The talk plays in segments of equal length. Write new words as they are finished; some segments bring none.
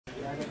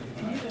ಈ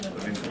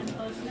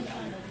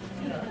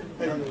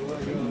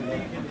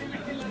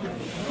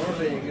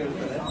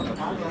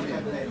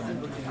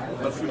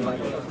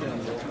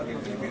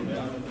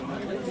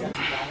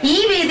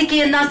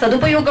ವೇದಿಕೆಯನ್ನ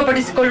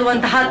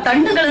ಸದುಪಯೋಗಪಡಿಸಿಕೊಳ್ಳುವಂತಹ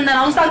ತಂಡಗಳನ್ನ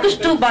ನಾವು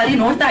ಸಾಕಷ್ಟು ಬಾರಿ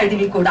ನೋಡ್ತಾ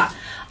ಇದ್ದೀವಿ ಕೂಡ.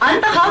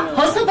 ಅಂತಹ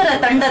ಹೊಸಬರ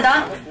ತಂಡದ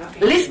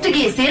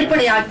ಲಿಸ್ಟ್ಗೆ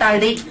ಸೇರ್ಪಡೆಯಾಗ್ತಾ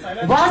ಇದೆ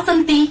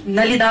ವಾಸಂತಿ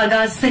ನಲಿದಾಗ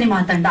ಸಿನಿಮಾ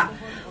ತಂಡ.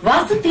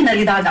 ವಾಸಂತಿ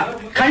ನಲಿದಾಗ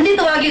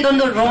ಖಂಡಿತವಾಗಿ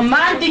ಇದೊಂದು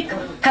ರೊಮ್ಯಾಂಟಿಕ್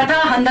ಕಥಾ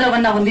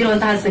ಹಂದರವನ್ನ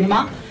ಹೊಂದಿರುವಂತಹ ಸಿನಿಮಾ.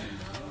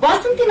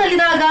 ವಾಸಂತಿ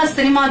ನಲಿದಾಗ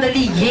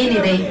ಸಿನಿಮಾದಲ್ಲಿ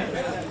ಏನಿದೆ,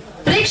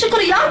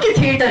 ಪ್ರೇಕ್ಷಕರು ಯಾಕೆ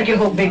ಥಿಯೇಟರ್ಗೆ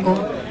ಹೋಗ್ಬೇಕು,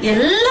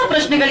 ಎಲ್ಲ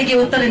ಪ್ರಶ್ನೆಗಳಿಗೆ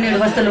ಉತ್ತರ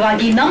ನೀಡುವ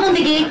ಸಲುವಾಗಿ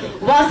ನಮ್ಮೊಂದಿಗೆ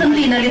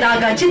ವಾಸಂತಿ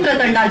ನಲಿದಾಗ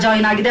ಚಿತ್ರತಂಡ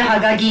ಜಾಯಿನ್ ಆಗಿದೆ.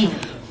 ಹಾಗಾಗಿ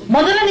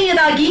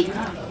ಮೊದಲನೆಯದಾಗಿ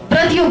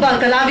ಪ್ರತಿಯೊಬ್ಬ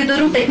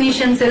ಕಲಾವಿದರು,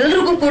 ಟೆಕ್ನಿಷಿಯನ್ಸ್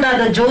ಎಲ್ಲರಿಗೂ ಕೂಡ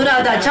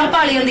ಜೋರಾದ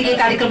ಚಪ್ಪಾಳೆಯೊಂದಿಗೆ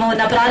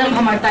ಕಾರ್ಯಕ್ರಮವನ್ನ ಪ್ರಾರಂಭ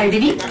ಮಾಡ್ತಾ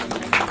ಇದ್ದೀವಿ.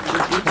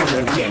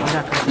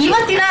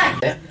 ಇವತ್ತಿನ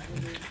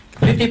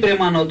ಪ್ರೀತಿ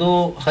ಪ್ರೇಮ ಅನ್ನೋದು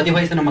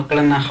ಹದಿವಯಸ್ಸಿನ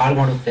ಮಕ್ಕಳನ್ನ ಹಾಳು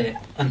ಮಾಡುತ್ತೆ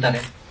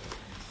ಅಂತಾರೆ.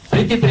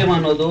 ಪ್ರೀತಿ ಪ್ರೇಮ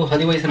ಅನ್ನೋದು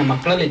ಹದಿವಯಸ್ಸಿನ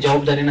ಮಕ್ಕಳಲ್ಲಿ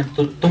ಜವಾಬ್ದಾರಿನ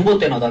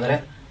ತುಂಬುತ್ತೆ ಅನ್ನೋದಾದ್ರೆ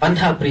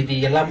ಅಂತಹ ಪ್ರೀತಿ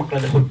ಎಲ್ಲಾ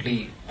ಮಕ್ಕಳಲ್ಲಿ ಹುಟ್ಲಿ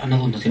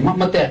ಅನ್ನೋದು ಒಂದು ಸಿನಿಮಾ.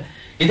 ಮತ್ತೆ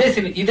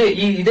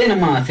ಇದೇ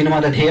ನಮ್ಮ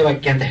ಸಿನಿಮಾದ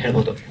ಧ್ಯೇಯವಾಕ್ಯ ಅಂತ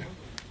ಹೇಳ್ಬೋದು.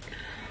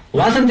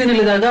 ವಾಸಂತಿ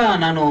ನಲಿದಾಗ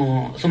ನಾನು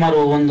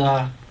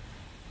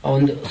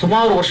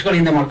ಸುಮಾರು ವರ್ಷಗಳ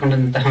ಹಿಂದೆ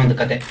ಮಾಡ್ಕೊಂಡಂತಹ ಒಂದು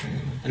ಕತೆ.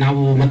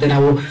 ನಾವು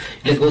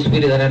ಇಲ್ಲಿ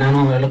ಗೋಸ್ಬೀರ್ ಇದಾರೆ, ನಾನು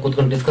ಎಲ್ಲ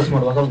ಕೂತ್ಕೊಂಡು ಡಿಸ್ಕಸ್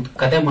ಮಾಡುವಾಗ ಒಂದು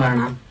ಕತೆ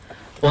ಮಾಡೋಣ,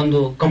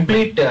 ಒಂದು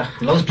ಕಂಪ್ಲೀಟ್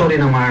ಲವ್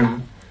ಸ್ಟೋರಿನ ಮಾಡೋಣ.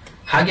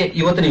 ಹಾಗೆ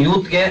ಇವತ್ತಿನ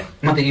ಯೂತ್ಗೆ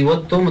ಮತ್ತೆ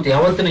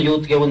ಯಾವತ್ತಿನ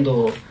ಯೂತ್ಗೆ ಒಂದು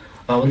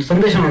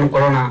ಸಂದೇಶವನ್ನು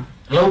ಕೊಡೋಣ.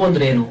 ಲವ್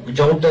ಅಂದ್ರೆ ಏನು,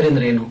 ಜವಾಬ್ದಾರಿ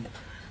ಅಂದ್ರೆ ಏನು,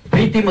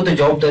 ಪ್ರೀತಿ ಮತ್ತು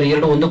ಜವಾಬ್ದಾರಿ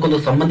ಎರಡು ಒಂದಕ್ಕೊಂದು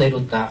ಸಂಬಂಧ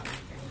ಇರುತ್ತಾ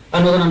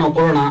ಅನ್ನೋದನ್ನ ನಾವು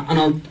ಕೊಡೋಣ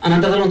ಅನ್ನೋ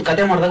ನಂತರದಲ್ಲಿ ಒಂದು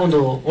ಕತೆ ಮಾಡಿದಾಗ ಒಂದು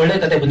ಒಳ್ಳೆ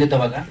ಕತೆ ಬಂದಿತ್ತು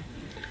ಅವಾಗ.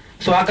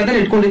 ಸೊ ಆ ಕತೆ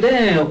ಇಟ್ಕೊಂಡಿದ್ದೆ.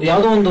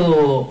 ಯಾವುದೋ ಒಂದು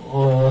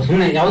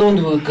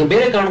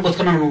ಬೇರೆ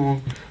ಕಾರಣಕ್ಕೋಸ್ಕರ ನಾನು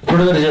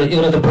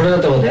ಇವರ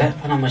ಪ್ರೊಡ್ಯೂಸರ್ ಹೋದೆ,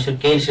 ನಮ್ಮ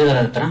ಶ್ರೀಧರ್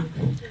ಹತ್ರ.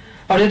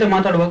 ಅವ್ರ ಜೊತೆ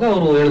ಮಾತಾಡುವಾಗ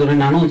ಅವರು ಹೇಳಿದ್ರು,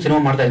 ನಾನು ಒಂದು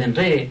ಸಿನಿಮಾ ಮಾಡ್ತಾ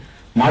ಇದ್ದೇನೆ,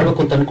 ಮಾಡ್ಬೇಕು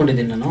ಅಂತ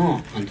ಅನ್ಕೊಂಡಿದ್ದೀನಿ ನಾನು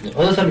ಅಂತಿದ್ರು.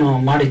 ಹೌದು ಸರ್, ನಾವು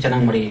ಮಾಡಿ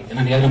ಚೆನ್ನಾಗಿ ಮಾಡಿ,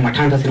 ನಾನು ಯಾವಾಗ ಮಠ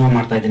ಅಂತ ಸಿನಿಮಾ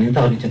ಮಾಡ್ತಾ ಇದ್ದೀನಿ ಅಂತ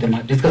ಅವ್ರ ಜೊತೆ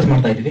ಡಿಸ್ಕಸ್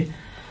ಮಾಡ್ತಾ ಇದ್ವಿ.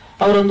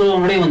 ಅವರೊಂದು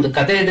ನೋಡಿ ಒಂದು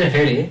ಕತೆ ಇದ್ರೆ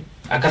ಹೇಳಿ,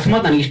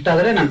 ಅಕಸ್ಮಾತ್ ನನಗೆ ಇಷ್ಟ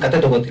ಆದ್ರೆ ನಾನು ಕತೆ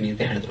ತಗೋತೀನಿ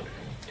ಅಂತ ಹೇಳಿದ್ರು.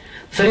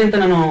 ಸರಿ ಅಂತ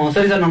ನಾನು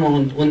ಸರಿ ಸರ್ ನಾನು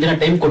ಒಂದಿನ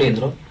ಟೈಮ್ ಕೊಡಿ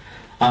ಅಂದ್ರು.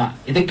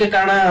 ಇದಕ್ಕೆ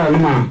ಕಾರಣ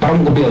ನಮ್ಮ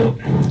ಪರಮ್ ಗುಬ್ಬಿ ಅವರು.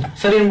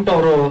 ಸರಿ ಅಂದ್ಬಿಟ್ಟು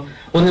ಅವರು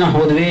ಒಂದಿನ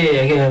ಹೋದ್ವಿ.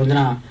 ಹಾಗೆ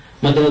ಒಂದಿನ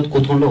ಮಧ್ಯದಲ್ಲಿ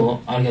ಕೂತ್ಕೊಂಡು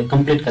ಅವ್ರಿಗೆ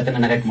ಕಂಪ್ಲೀಟ್ ಕತೆನ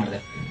ನರೇಟ್ ಮಾಡಿದೆ.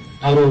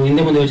 ಅವರು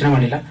ಹಿಂದೆ ಮುಂದೆ ಯೋಚನೆ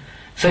ಮಾಡಿಲ್ಲ,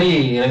 ಸರಿ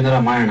ರವೀಂದ್ರ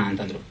ಮಾಡೋಣ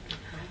ಅಂತಂದ್ರು.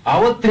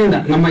 ಆವತ್ತಿನಿಂದ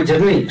ನಮ್ಮ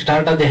ಜರ್ನಿ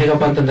ಸ್ಟಾರ್ಟ್ ಆದ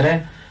ಹೇಗಪ್ಪ ಅಂತಂದ್ರೆ,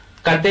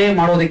 ಕತೆ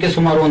ಮಾಡೋದಕ್ಕೆ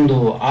ಸುಮಾರು ಒಂದು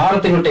 6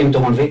 ತಿಂಗಳು ಟೈಮ್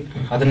ತಗೊಂಡ್ವಿ.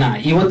 ಅದನ್ನ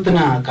ಇವತ್ತಿನ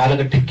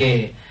ಕಾಲಘಟ್ಟಕ್ಕೆ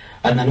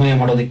ಅದನ್ನ ಅನ್ವಯ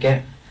ಮಾಡೋದಕ್ಕೆ.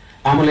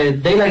 ಆಮೇಲೆ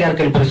ಡೈಲಾಗ್ ಯಾರ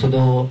ಕೈಲಿ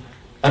ಬರೆಸೋದು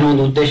ಅನ್ನೋ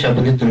ಒಂದು ಉದ್ದೇಶ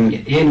ಬಂದಿತ್ತು ನಮ್ಗೆ.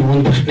 ಏನು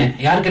ಒಂದು ಪ್ರಶ್ನೆ,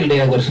 ಯಾರ ಕೈಲಿ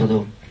ಡೈಲಾಗ್ ಬರೆಸೋದು.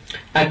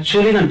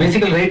 ಆಕ್ಚುಲಿ ನಾನು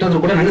ಬೇಸಿಕಲ್ ರೈಟ್ ಆದ್ರೂ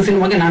ಕೂಡ ನನ್ನ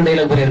ಸಿನಿಮಾಗೆ ನಾನು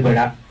ಡೈಲಾಗ್ ಬರೆಯೋದು ಬೇಡ,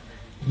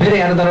 ಬೇರೆ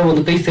ಯಾರ್ದಾರ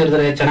ಒಂದು ಕೈ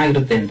ಸೇರಿದ್ರೆ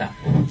ಚೆನ್ನಾಗಿರುತ್ತೆ ಅಂತ.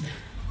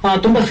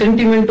 ತುಂಬಾ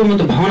ಸೆಂಟಿಮೆಂಟ್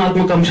ಮತ್ತು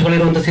ಭಾವನಾತ್ಮಕ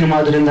ಅಂಶಗಳಿರುವಂತ ಸಿನಿಮಾ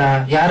ಆದ್ರಿಂದ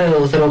ಯಾರು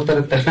ಸರ್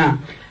ಹೋಗ್ತಾರೆ ತಕ್ಷಣ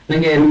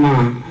ನಂಗೆ ನಮ್ಮ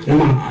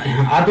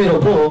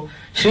ಆತ್ಮೀಯರೊಬ್ರು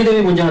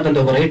ಶ್ರೀದೇವಿ ಮಂಜುನಾಥ್ ಅಂತ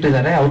ಒಬ್ಬ ರೈಟರ್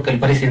ಇದ್ದಾರೆ, ಅವ್ರ ಕೈಲಿ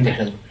ಬರೆಸಿ ಅಂತ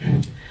ಹೇಳಿದ್ರು.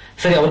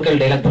 ಸರಿ, ಅವ್ರ ಕೈಲಿ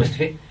ಡೈಲಾಗ್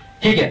ಬರೆಸ್ತೀವಿ.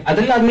 ಹೀಗೆ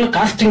ಅದೆಲ್ಲ ಆದ್ಮೇಲೆ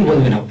ಕಾಸ್ಟಿಂಗ್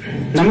ಬಂದ್ವಿ ನಾವು.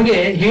 ನಮಗೆ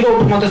ಹೀರೋ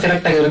ಒಬ್ರು ಮಾತ್ರ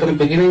ಸೆಲೆಕ್ಟ್ ಆಗಿರುತ್ತೆ.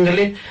 ಬಿಗಿನಿಂಗ್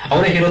ಅಲ್ಲಿ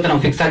ಅವರೇ ಹೀರೋ ಅಂತ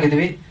ನಾವು ಫಿಕ್ಸ್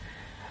ಆಗಿದ್ವಿ.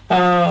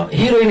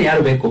 ಹೀರೋಯಿನ್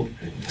ಯಾರು ಬೇಕು.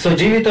 ಸೊ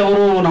ಜೀವಿತ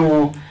ಅವರು ನಾವು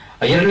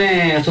 2ನೇ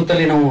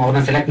ಸುತ್ತಲ್ಲಿ ನಾವು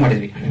ಅವ್ರನ್ನ ಸೆಲೆಕ್ಟ್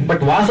ಮಾಡಿದ್ವಿ.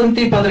 ಬಟ್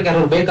ವಾಸಂತಿ ಪಾತ್ರಕ್ಕೆ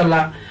ಯಾರು ಬೇಕಲ್ಲ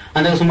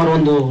ಅಂದಾಗ ಸುಮಾರು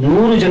ಒಂದು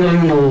 100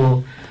 ಜನರನ್ನು ನಾವು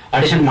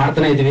ಆಡಿಷನ್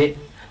ಮಾಡ್ತಾನೆ ಇದ್ವಿ.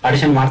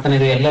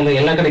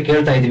 ಎಲ್ಲ ಕಡೆ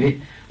ಕೇಳ್ತಾ ಇದ್ವಿ.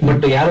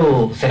 ಬಟ್ ಯಾರು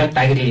ಸೆಲೆಕ್ಟ್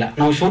ಆಗಿರ್ಲಿಲ್ಲ.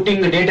 ನಾವು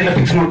ಶೂಟಿಂಗ್ ಡೇಟ್ ಎಲ್ಲ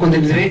ಫಿಕ್ಸ್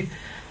ಮಾಡ್ಕೊಂಡಿದ್ವಿ.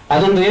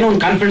 ಅದೊಂದು ಏನೋ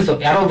ಒಂದು ಕಾನ್ಫಿಡೆನ್ಸ್,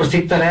 ಯಾರೋ ಒಬ್ರು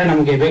ಸಿಗ್ತಾರೆ,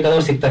 ನಮ್ಗೆ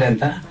ಬೇಕಾದವ್ರು ಸಿಗ್ತಾರೆ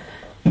ಅಂತ.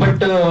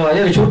 ಬಟ್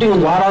ಅದೇ ಶೂಟಿಂಗ್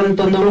ಒಂದು ವಾರ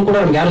ಅಂತಂದವರು ಕೂಡ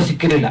ನಮ್ಗೆ ಯಾರು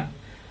ಸಿಕ್ಕಿರ್ಲಿಲ್ಲ.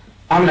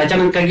 ಆಮೇಲೆ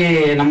ಅಚಾನಕ್ಕಾಗಿ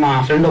ನಮ್ಮ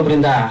ಫ್ರೆಂಡ್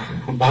ಒಬ್ಬರಿಂದ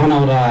ಭಾವನಾ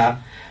ಅವರ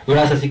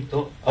ವಿಳಾಸ ಸಿಕ್ತು.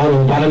 ಅವರು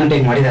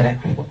ಬಾಲನಟೆಗೆ ಮಾಡಿದ್ದಾರೆ,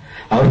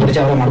 ಅವ್ರ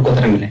ಪರಿಚಯ ಅವರ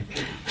ಮಾಡ್ಕೋತಾರೆ ಮೇಲೆ.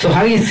 ಸೊ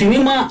ಹಾಗೆ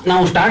ಸಿನಿಮಾ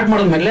ನಾವು ಸ್ಟಾರ್ಟ್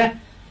ಮಾಡಿದ್ಮೇಲೆ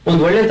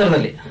ಒಂದು ಒಳ್ಳೆ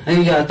ತರದಲ್ಲಿ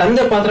ಈಗ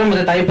ತಂದೆ ಪಾತ್ರ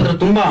ಮತ್ತೆ ತಾಯಿ ಪಾತ್ರ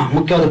ತುಂಬಾ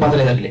ಮುಖ್ಯವಾದ ಪಾತ್ರ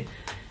ಇದರಲ್ಲಿ.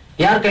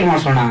 ಯಾರ ಕೈ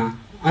ಮಾಡಿಸೋಣ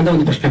ಅಂತ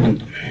ಒಂದು ಪ್ರಶ್ನೆ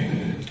ಬಂತು.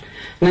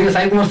 ನನಗೆ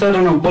Sai Kumar sir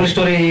police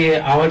story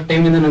ಆ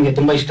ಟೈಮಿಂದ ನನಗೆ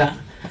ತುಂಬಾ ಇಷ್ಟ.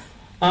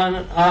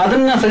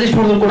 ಅದನ್ನ ಸಜೆಸ್ಟ್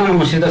ಮಾಡಿದ್ರು ಕೂಡ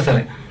ನಮ್ಮ ಶ್ರೀಧರ್ ಸರ್,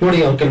 ನೋಡಿ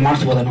ಅವ್ರ ಕೈ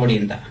ಮಾಡಿಸ್ಬೋದಾ ನೋಡಿ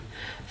ಅಂತ.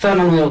 ಸರ್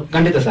ನಾನು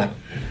ಖಂಡಿತ ಸರ್.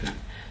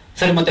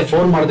 ಸರಿ, ಮತ್ತೆ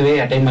ಫೋನ್ ಮಾಡಿದ್ವಿ.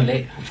 ಆ ಟೈಮಲ್ಲಿ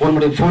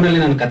ಫೋನಲ್ಲಿ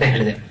ನಾನು ಕತೆ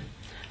ಹೇಳಿದೆ.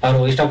 ಅವರು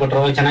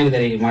ಇಷ್ಟಪಟ್ಟರು, ಚೆನ್ನಾಗಿದೆ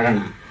ರೀ ಮಾಡೋಣ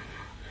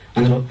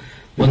ಅಂದ್ರು,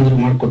 ಬಂದ್ರು,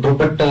 ಮಾಡ್ಕೊಟ್ರು.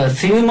 ಬಟ್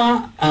ಸಿನಿಮಾ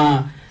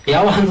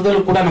ಯಾವ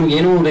ಹಂತದಲ್ಲೂ ಕೂಡ ನಮ್ಗೆ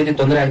ಏನೂ ರೀತಿ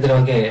ತೊಂದರೆ ಆಗದಿರೋ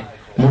ಹಾಗೆ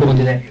ಮೂಡ್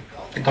ಬಂದಿದೆ.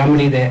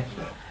 ಕಾಮಿಡಿ ಇದೆ,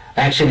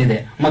 ಆಕ್ಷನ್ ಇದೆ,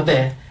 ಮತ್ತೆ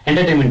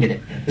ಎಂಟರ್ಟೈನ್ಮೆಂಟ್ ಇದೆ.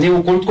 ನೀವು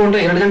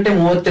ಕುಳಿತುಕೊಂಡ್ರೆ 2 ಗಂಟೆ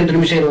 38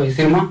 ನಿಮಿಷ ಇರುವ ಈ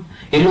ಸಿನಿಮಾ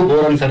ಎಲ್ಲೂ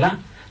ಬೋರ್ ಅನ್ಸಲ್ಲ,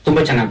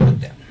 ತುಂಬಾ ಚೆನ್ನಾಗಿ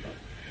ಬರುತ್ತೆ.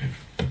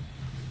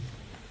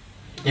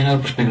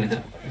 ಏನಾದ್ರು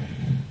ಪ್ರಶ್ನೆಗಳಿದ್ರೆ?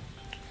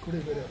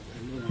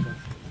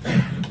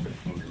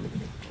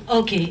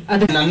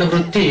 ನನ್ನ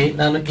ವೃತ್ತಿ,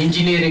 ನಾನು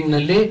ಇಂಜಿನಿಯರಿಂಗ್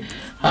ನಲ್ಲಿ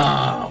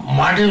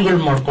ಮಾಡೆಲ್ಗಳು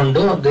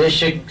ಮಾಡ್ಕೊಂಡು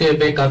ದೇಶಕ್ಕೆ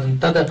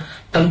ಬೇಕಾದಂತ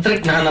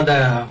ತಂತ್ರಜ್ಞಾನದ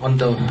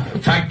ಒಂದು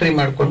ಫ್ಯಾಕ್ಟರಿ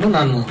ಮಾಡ್ಕೊಂಡು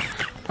ನಾನು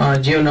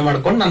ಜೀವನ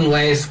ಮಾಡ್ಕೊಂಡು ನನ್ನ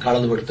ವಯಸ್ಸು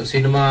ಕಳೆದು ಬಿಡ್ತು.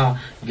 ಸಿನಿಮಾ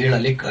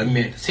ಗೀಳಲ್ಲಿ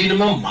ಕಮ್ಮಿ.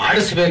 ಸಿನಿಮಾ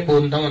ಮಾಡಿಸ್ಬೇಕು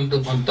ಅಂತ ಒಂದು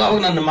ಬಂತು. ಅವಾಗ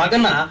ನನ್ನ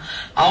ಮಗನ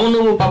ಅವನು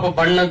ಪಾಪ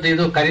ಬಣ್ಣದ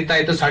ಇದು ಕರಿತಾ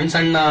ಇತ್ತು, ಸಣ್ಣ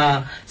ಸಣ್ಣ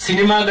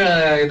ಸಿನಿಮಾಗಳ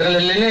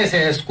ಇದ್ರಲ್ಲೇನೆ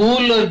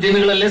ಸ್ಕೂಲ್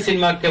ದಿನಗಳಲ್ಲೇ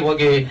ಸಿನಿಮಾಕ್ಕೆ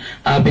ಹೋಗಿ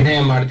ಅಭಿನಯ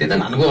ಮಾಡ್ತಿದ್ದ.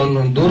 ನನಗೂ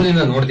ಅವನು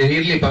ದೂರದಿಂದ ನೋಡ್ತಿದ್ದೆ,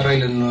 ಇರ್ಲಿ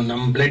ಪರವಾಗಿಲ್ಲ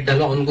ನಮ್ ಬ್ಲಡ್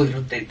ಅಲ್ಲ ಅವನಿಗೂ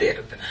ಇದ್ದೇ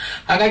ಇರುತ್ತೆ.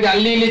 ಹಾಗಾಗಿ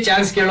ಅಲ್ಲಿ ಇಲ್ಲಿ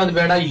ಚಾನ್ಸ್ ಕೇಳೋದು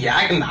ಬೇಡ,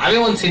 ಯಾಕೆ ನಾವೇ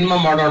ಒಂದ್ ಸಿನಿಮಾ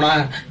ಮಾಡೋಣ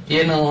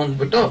ಏನು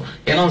ಅಂದ್ಬಿಟ್ಟು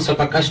ಏನೋ ಒಂದ್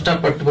ಸ್ವಲ್ಪ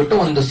ಕಷ್ಟಪಟ್ಬಿಟ್ಟು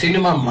ಒಂದು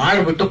ಸಿನಿಮಾ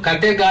ಮಾಡ್ಬಿಟ್ಟು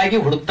ಕತೆಗಾಗಿ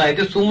ಹುಡುಕ್ತಾ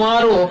ಇದ್ದೆ.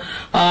 ಸುಮಾರು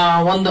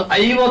ಒಂದು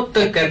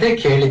 50 ಕತೆ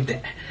ಕೇಳಿದ್ದೆ.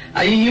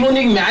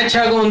 ಇವನಿಗೆ ಮ್ಯಾಚ್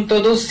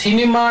ಆಗುವಂತದ್ದು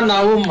ಸಿನಿಮಾ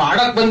ನಾವು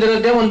ಮಾಡಕ್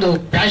ಬಂದಿರೋದೇ ಒಂದು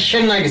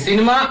ಪ್ಯಾಷನ್ ಆಗಿ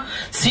ಸಿನಿಮಾ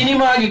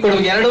ಆಗಿ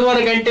ಕೊಡ್ಬೇಕು.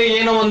 2.5 ಗಂಟೆ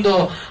ಏನೋ ಒಂದು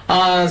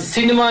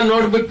ಸಿನಿಮಾ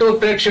ನೋಡ್ಬಿಟ್ಟು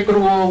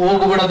ಪ್ರೇಕ್ಷಕರು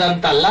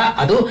ಹೋಗ್ಬಿಡೋದಂತಲ್ಲ,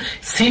 ಅದು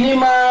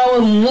ಸಿನಿಮಾ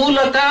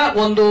ಮೂಲಕ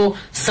ಒಂದು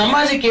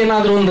ಸಮಾಜಕ್ಕೆ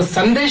ಏನಾದ್ರೂ ಒಂದು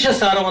ಸಂದೇಶ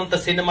ಸಾರುವಂತ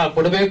ಸಿನಿಮಾ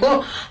ಕೊಡಬೇಕು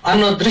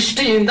ಅನ್ನೋ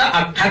ದೃಷ್ಟಿಯಿಂದ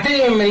ಆ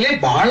ಕಥೆಯ ಮೇಲೆ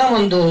ಬಹಳ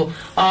ಒಂದು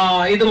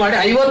ಇದು ಮಾಡಿ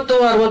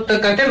 50-60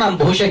 ಕತೆ ನಾನು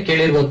ಬಹುಶಃ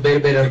ಕೇಳಿರ್ಬೋದು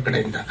ಬೇರೆ ಬೇರೆಯವ್ರ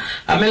ಕಡೆಯಿಂದ.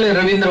 ಆಮೇಲೆ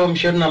ರವೀಂದ್ರ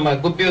ವಂಶಿಯವರು ನಮ್ಮ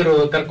ಗುಬ್ಬಿಯವರು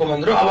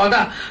ಕರ್ಕೊಂಡ್ಬಂದ್ರು. ಅವಾಗ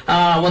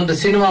ಒಂದು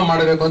ಸಿನಿಮಾ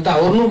ಮಾಡಬೇಕು ಅಂತ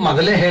ಅವ್ರನ್ನು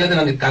ಮೊದಲೇ ಹೇಳಿದ್ರೆ,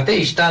 ನನಗೆ ಕತೆ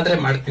ಇಷ್ಟ ಆದ್ರೆ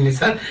ಮಾಡ್ತೀನಿ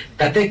ಸರ್,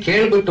 ಕತೆ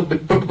ಕೇಳ್ಬಿಟ್ಟು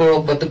ಬಿಟ್ಬಿಟ್ಟು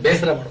ಹೋಗ್ಬತ್ತು,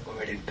 ಬೇಸರ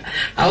ಮಾಡ್ಕೋಬೇಡಿ ಅಂತ.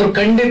 ಅವ್ರು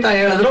ಖಂಡಿತ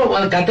ಹೇಳಿದ್ರು.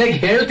 ಒಂದ್ ಕತೆಗೆ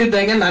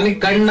ಹೇಳ್ತಿದ್ದಂಗೆ ನನಗೆ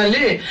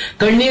ಕಣ್ಣಲ್ಲಿ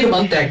ಕಣ್ಣೀರು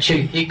ಬಂತು.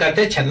 ಆಕ್ಚುಲಿ ಈ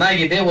ಕತೆ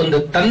ಚೆನ್ನಾಗಿದೆ, ಒಂದು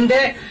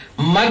ತಂದೆ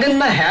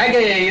ಮಗನ್ನ ಹೇಗೆ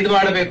ಇದು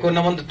ಮಾಡಬೇಕು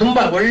ಅನ್ನೋ ಒಂದು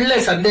ತುಂಬಾ ಒಳ್ಳೆ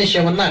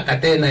ಸಂದೇಶವನ್ನ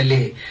ಕಥೆಯಲ್ಲಿ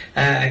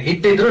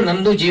ಇಟ್ಟಿದ್ರು.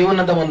 ನಂದು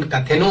ಜೀವನದ ಒಂದು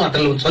ಕಥೆನೂ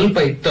ಅದ್ರಲ್ಲಿ ಒಂದು ಸ್ವಲ್ಪ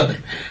ಇತ್ತು ಅದು.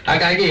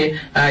 ಹಾಗಾಗಿ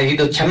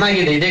ಇದು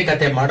ಚೆನ್ನಾಗಿದೆ, ಇದೇ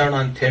ಕತೆ ಮಾಡೋಣ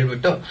ಅಂತ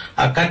ಹೇಳ್ಬಿಟ್ಟು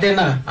ಆ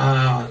ಕಥೆನ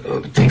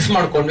ಫಿಕ್ಸ್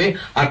ಮಾಡ್ಕೊಂಡ್ವಿ.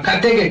 ಆ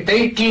ಕತೆಗೆ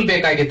ಟೈಟ್ಲ್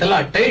ಬೇಕಾಗಿತ್ತಲ್ಲ,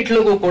 ಆ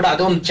ಟೈಟ್ಲ್ಗೂ ಕೂಡ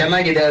ಅದೊಂದು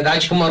ಚೆನ್ನಾಗಿದೆ.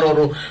 ರಾಜ್ಕುಮಾರ್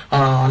ಅವರು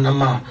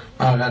ನಮ್ಮ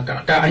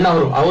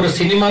ಅಣ್ಣವರು ಅವ್ರ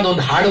ಸಿನಿಮಾದ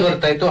ಒಂದು ಹಾಡು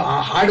ಬರ್ತಾ ಇತ್ತು. ಆ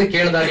ಹಾಡು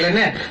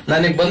ಕೇಳಿದಾಗ್ಲೇನೆ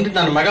ನನಗೆ ಬಂದಿದ್ದು,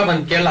 ನನ್ನ ಮಗ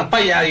ಬಂದ್ ಕೇಳಪ್ಪ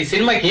ಈ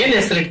ಸಿನಿಮಾಗೆ ಏನ್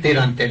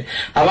ಹೆಸರಿಡ್ತೀರಾ ಅಂತೇಳಿ.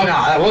 ಅವಾಗ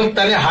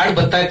ಹೋಗ್ತಾನೆ ಹಾಡು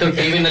ಬರ್ತಾ ಇತ್ತು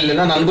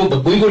ಟಿವಿನಲ್ಲೆಲ್ಲ, ನನಗೂ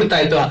ಗುಯ್ಗುಡ್ತಾ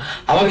ಇತ್ತು.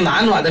 ಅವಾಗ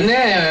ನಾನು ಅದನ್ನೇ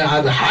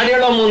ಹಾಡು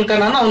ಹೇಳೋ ಮೂಲಕ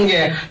ನಾನು ಅವ್ನಿಗೆ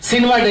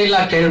ಸಿನಿಮಾ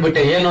ಡೈಲಾಗ್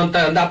ಕೇಳ್ಬಿಟ್ಟೆ. ಏನು ಅಂತ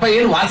ಅಪ್ಪ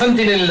ಏನು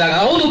ವಾಸಂತಿನಲ್ಲಿದ್ದಾಗ,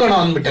 ಹೌದು ಕಣೋ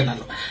ಅಂದ್ಬಿಟ್ಟೆ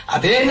ನಾನು.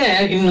 ಅದೇನೆ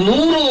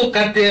 100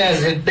 ಕತೆ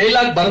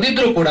ಡೈಲಾಗ್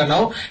ಬರ್ದಿದ್ರು ಕೂಡ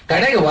ನಾವು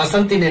ಕಡೆಗೆ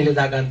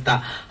ವಸಂತಿನಲ್ಲಿದ್ದಾಗ ಅಂತ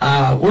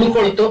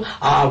ಉಳ್ಕೊಳ್ತು.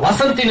 ಆ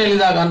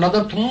ವಸಂತಿನಲ್ಲಿದ್ದಾಗ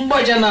ಅನ್ನೋದು ತುಂಬಾ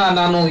ಜನ,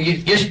 ನಾನು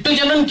ಎಷ್ಟು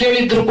ಜನ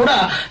ಕೇಳಿದ್ರು ಕೂಡ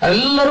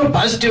ಎಲ್ಲರೂ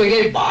ಪಾಸಿಟಿವ್ ಆಗಿ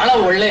ಬಹಳ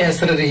ಒಳ್ಳೆ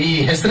ಹೆಸರು, ಈ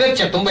ಹೆಸರೇ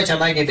ತುಂಬಾ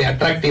ಚೆನ್ನಾಗಿದೆ,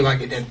 ಅಟ್ರಾಕ್ಟಿವ್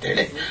ಆಗಿದೆ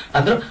ಅಂತೇಳಿ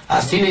ಅಂದ್ರು. ಆ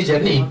ಸಿನಿ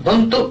ಜರ್ನಿ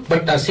ಬಂತು.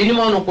 ಬಟ್ ಆ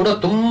ಸಿನಿಮಾನು ಕೂಡ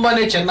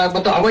ತುಂಬಾನೇ ಚೆನ್ನಾಗಿ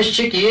ಬಂತು.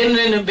 ಅವಶ್ಯಕ್ಕೆ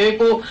ಏನೇನು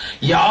ಬೇಕು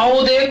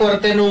ಯಾವುದೇ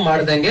ಕೊರತೆನೂ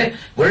ಮಾಡ್ದಂಗೆ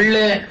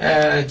ಒಳ್ಳೆ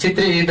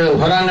ಇದು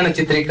ಹೊರಾಂಗಣ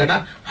ಚಿತ್ರೀಕರಣ,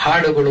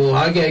 ಹಾಡುಗಳು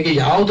ಹಾಗೆ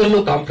ಯಾವುದರಲ್ಲೂ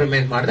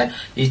ಕಾಂಪ್ರಮೈಸ್ ಮಾಡದೆ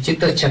ಈ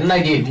ಚಿತ್ರ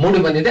ಚೆನ್ನಾಗಿ ಮೂಡಿ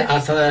ಬಂದಿದೆ. ಆ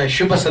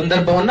ಶುಭ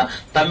ಸಂದರ್ಭವನ್ನ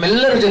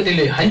ತಮ್ಮೆಲ್ಲರ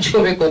ಜೊತೆಲಿ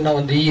ಹಂಚ್ಕೋಬೇಕು ಅನ್ನೋ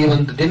ಈ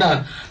ಒಂದು ದಿನ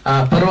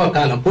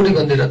ಪರ್ವಕಾಲ ಕೂಡಿ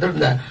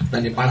ಬಂದಿರೋದ್ರಿಂದ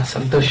ನನಗೆ ಬಹಳ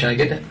ಸಂತೋಷ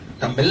ಆಗಿದೆ.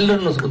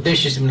 ತಮ್ಮೆಲ್ಲರನ್ನು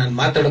ಉದ್ದೇಶಿಸಿ ನಾನು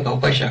ಮಾತಾಡೋಕೆ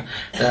ಅವಕಾಶ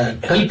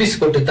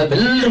ಕಲ್ಪಿಸಿಕೊಟ್ಟು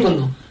ತಮ್ಮೆಲ್ಲರಿಗೂ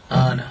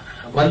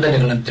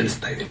ವಂದನೆಗಳನ್ನು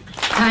ತಿಳಿಸ್ತಾ ಇದ್ದೀನಿ.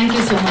 Thank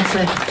you so much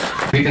sir.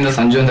 ಪ್ರೀತಿಯಿಂದ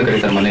ಸಂಜು ಅಂತ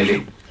ಕರೀತಾರೆ ಮನೆಯಲ್ಲಿ.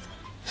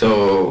 ಸೊ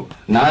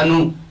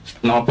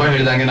ನಮ್ಮ ಅಪ್ಪ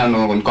ಹೇಳಿದಂಗೆ ನಾನು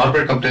ಒಂದು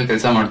ಕಾರ್ಪೊರೇಟ್ ಕಂಪನಿಯಲ್ಲಿ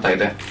ಕೆಲಸ ಮಾಡ್ತಾ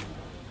ಇದ್ದೆ.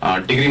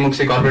 ಡಿಗ್ರಿ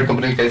ಮುಗಿಸಿ ಕಾರ್ಪೊರೇಟ್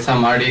ಕಂಪನಿಯಲ್ಲಿ ಕೆಲಸ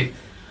ಮಾಡಿ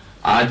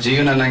ಆ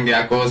ಜೀವನ ನಂಗೆ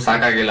ಯಾಕೋ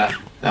ಸಾಕಾಗಿಲ್ಲ,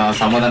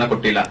 ಸಮಾಧಾನ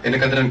ಕೊಟ್ಟಿಲ್ಲ.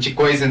 ಯಾಕಂದ್ರೆ ನಂಗೆ ಚಿಕ್ಕ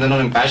ವಯಸ್ಸಿಂದನೂ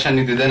ನಂಗೆ ಪ್ಯಾಷನ್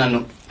ಇದ್ದಿದೆ, ನಾನು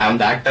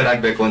ಒಂದು ಆಕ್ಟರ್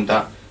ಆಗ್ಬೇಕು ಅಂತ.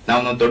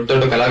 ನಾವು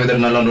ದೊಡ್ಡ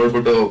ಕಲಾವಿದರನ್ನೆಲ್ಲ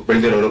ನೋಡ್ಬಿಟ್ಟು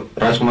ಬೆಳೆದಿರೋರು.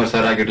 ರಾಜ್ಕುಮಾರ್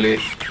ಸರ್ ಆಗಿರ್ಲಿ,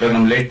 ಇವಾಗ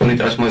ನಮ್ ಲೇಟ್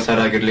ಪುನೀತ್ ರಾಜ್ಕುಮಾರ್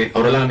ಸರ್ ಆಗಿರ್ಲಿ,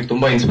 ಅವರೆಲ್ಲ ನಮಗೆ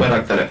ತುಂಬಾ ಇನ್ಸ್ಪೈರ್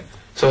ಆಗ್ತಾರೆ.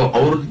 ಸೊ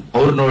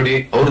ಅವ್ರು ನೋಡಿ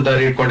ಅವ್ರ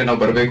ದಾರಿ ಇಟ್ಕೊಂಡು ನಾವು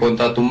ಬರ್ಬೇಕು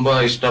ಅಂತ ತುಂಬಾ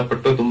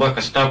ಇಷ್ಟಪಟ್ಟು, ತುಂಬಾ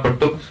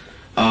ಕಷ್ಟಪಟ್ಟು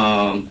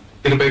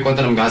ಇರ್ಬೇಕು ಅಂತ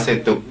ನಮ್ಗೆ ಆಸೆ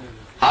ಇತ್ತು.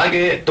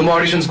 ಹಾಗೆ ತುಂಬಾ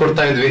ಆಡಿಷನ್ಸ್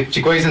ಕೊಡ್ತಾ ಇದ್ವಿ.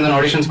 ಚಿಕ್ಕ ವಯಸ್ಸಿಂದ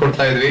ಆಡಿಷನ್ಸ್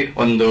ಕೊಡ್ತಾ ಇದ್ವಿ.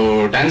 ಒಂದು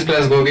ಡ್ಯಾನ್ಸ್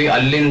ಕ್ಲಾಸ್ಗೆ ಹೋಗಿ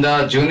ಅಲ್ಲಿಂದ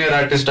ಜೂನಿಯರ್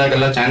ಆರ್ಟಿಸ್ಟ್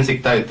ಆಗೆಲ್ಲ ಚಾನ್ಸ್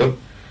ಸಿಗ್ತಾ ಇತ್ತು.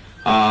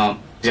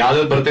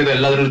 ಯಾವ್ದು ಬರ್ತಿದ್ದು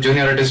ಎಲ್ಲಾದ್ರೂ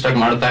ಜೂನಿಯರ್ ಆರ್ಟಿಸ್ಟ್ ಆಗಿ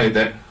ಮಾಡ್ತಾ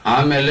ಇದ್ದೆ.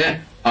 ಆಮೇಲೆ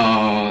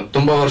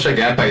ತುಂಬಾ ವರ್ಷ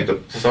ಗ್ಯಾಪ್ ಆಯ್ತು.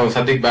 ಸೊ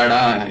ಸದ್ಯಕ್ ಬೇಡ,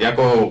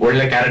 ಯಾಕೋ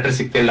ಒಳ್ಳೆ ಕ್ಯಾರೆಕ್ಟರ್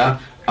ಸಿಕ್ತಿಲ್ಲ,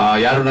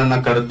 ಯಾರು ನನ್ನ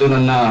ಕರೆದು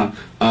ನನ್ನ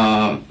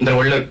ಅಂದ್ರೆ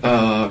ಒಳ್ಳೆ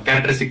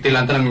ಕ್ಯಾರೆಕ್ಟರ್ ಸಿಕ್ತಿಲ್ಲ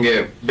ಅಂತ ನಮ್ಗೆ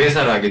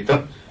ಬೇಸರ ಆಗಿತ್ತು.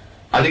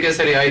 ಅದಕ್ಕೆ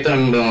ಸರಿ ಆಯ್ತು,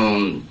 ನಂದು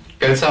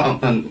ಕೆಲಸ,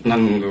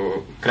 ನಂದು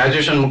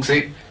ಗ್ರಾಜುಯೇಷನ್ ಮುಗಿಸಿ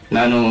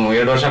ನಾನು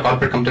 2 ವರ್ಷ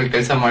ಕಾರ್ಪೊರೇಟ್ ಕಂಪನಿಯಲ್ಲಿ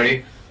ಕೆಲಸ ಮಾಡಿ,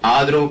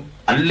 ಆದ್ರೂ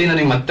ಅಲ್ಲಿ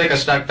ನನಗೆ ಮತ್ತೆ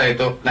ಕಷ್ಟ ಆಗ್ತಾ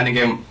ಇತ್ತು.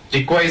 ನನಗೆ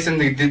ಚಿಕ್ಕ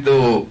ವಯಸ್ಸಿಂದ ಇದ್ದಿದ್ದು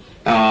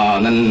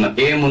ನನ್ನ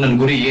ಏಮು, ನನ್ನ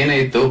ಗುರಿ ಏನೇ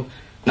ಇತ್ತು,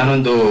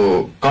 ನಾನೊಂದು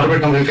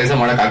ಕಾರ್ಪೊರೇಟ್ ಕಂಪನಿಯಲ್ಲಿ ಕೆಲಸ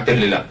ಮಾಡಕ್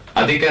ಆಗ್ತಿರ್ಲಿಲ್ಲ.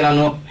 ಅದಕ್ಕೆ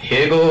ನಾನು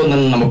ಹೇಗೋ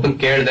ನಮ್ಮ ಅಪ್ಪನ್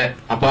ಕೇಳ್ದೆ,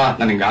 ಅಪ್ಪ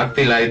ನನಗೆ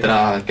ಆಗ್ತಿಲ್ಲ ಈ ತರ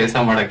ಕೆಲಸ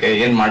ಮಾಡಕ್ಕೆ,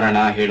 ಏನ್ ಮಾಡೋಣ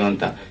ಹೇಳು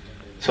ಅಂತ.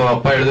 ಸೊ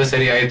ಅಪ್ಪ ಹೇಳಿದ್ರು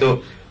ಸರಿ ಆಯ್ತು.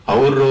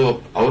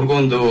 ಅವ್ರಿಗೂ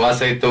ಒಂದು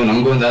ಆಸೆ ಇತ್ತು,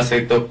 ನಮಗೂ ಒಂದು ಆಸೆ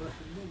ಇತ್ತು.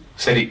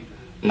 ಸರಿ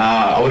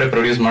ಅವರೇ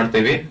ಪ್ರೊಡ್ಯೂಸ್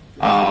ಮಾಡ್ತೀವಿ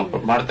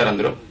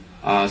ಮಾಡ್ತಾರಂದ್ರು.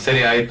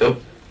 ಸರಿ ಆಯ್ತು.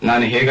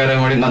 ನಾನು ಹೇಗಾರ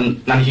ಮಾಡಿ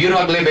ನಾನು ಹೀರೋ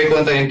ಆಗ್ಲೇಬೇಕು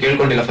ಅಂತ ಏನ್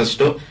ಕೇಳ್ಕೊಂಡಿಲ್ಲ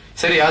ಫಸ್ಟ್.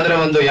 ಸರಿ ಯಾವ್ದಾರ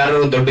ಯಾರೋ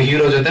ದೊಡ್ಡ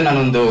ಹೀರೋ ಜೊತೆ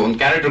ನಾನೊಂದು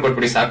ಕ್ಯಾರೆಕ್ಟರ್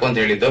ಕೊಟ್ಬಿಡಿ ಸಾಕು ಅಂತ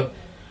ಹೇಳಿದ್ದು.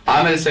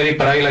 ಆಮೇಲೆ ಸರಿ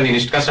ಪರವಾಗಿಲ್ಲ, ನೀನ್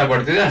ಇಷ್ಟು ಕಷ್ಟ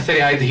ಪಡ್ತಿದ್ದೆ, ಸರಿ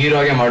ಆಯ್ತು ಹೀರೋ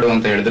ಆಗಿ ಮಾಡು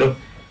ಅಂತ ಹೇಳಿದ್ರು.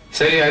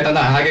 ಸರಿ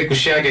ಆಯ್ತಂತ ಹಾಗೆ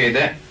ಖುಷಿಯಾಗೇ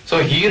ಇದೆ. ಸೊ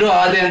ಹೀರೋ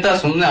ಆದೆ ಅಂತ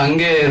ಸುಮ್ನೆ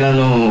ಹಂಗೆ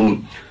ನಾನು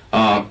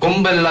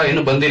ಕೊಂಬೆಲ್ಲ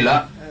ಏನು ಬಂದಿಲ್ಲ.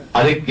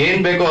 ಅದಕ್ಕೆ ಏನ್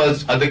ಬೇಕೋ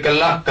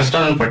ಅದಕ್ಕೆಲ್ಲ ಕಷ್ಟ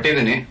ನಾನು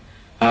ಪಟ್ಟಿದ್ದೀನಿ.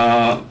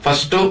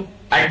 ಫಸ್ಟ್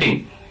ಆಕ್ಟಿಂಗ್,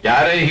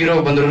 ಯಾರೇ ಹೀರೋ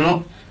ಬಂದ್ರು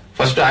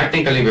ಫಸ್ಟ್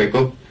ಆಕ್ಟಿಂಗ್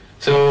ಕಲಿಬೇಕು.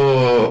 ಸೊ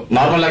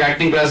ನಾರ್ಮಲ್ ಆಗಿ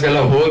ಆಕ್ಟಿಂಗ್ ಕ್ಲಾಸ್ಗೆಲ್ಲ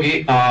ಹೋಗಿ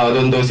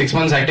ಅದೊಂದು 6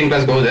 months ಆಕ್ಟಿಂಗ್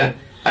ಕ್ಲಾಸ್ಗೆ ಹೋದೆ.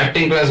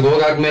 ಆಕ್ಟಿಂಗ್ ಕ್ಲಾಸ್ಗೆ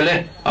ಹೋಗಾದ್ಮೇಲೆ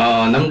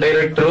ನಮ್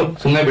ಡೈರೆಕ್ಟರ್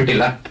ಸುಮ್ನೆ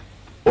ಬಿಟ್ಟಿಲ್ಲ,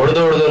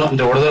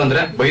 ಹೊಡೆದು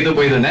ಅಂದ್ರೆ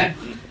ಬೈದುನೆ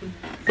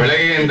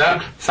ಬೆಳಗ್ಗೆಯಿಂದ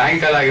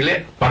ಸಾಯಂಕಾಲ ಆಗಿರ್ಲಿ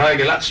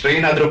ಪರವಾಗಿಲ್ಲ,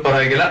 ಸ್ಟ್ರೈನ್ ಆದ್ರೂ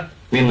ಪರವಾಗಿಲ್ಲ,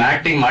 ನೀನ್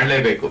ಆಕ್ಟಿಂಗ್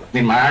ಮಾಡ್ಲೇಬೇಕು,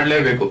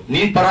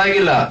 ನೀನ್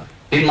ಪರವಾಗಿಲ್ಲ,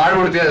 ನೀನ್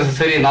ಮಾಡ್ಬಿಡ್ತೀಯ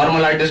ಸರಿ.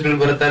 ನಾರ್ಮಲ್ ಆರ್ಟಿಸ್ಟ್ ಗಳು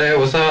ಬರ್ತಾರೆ,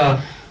 ಹೊಸ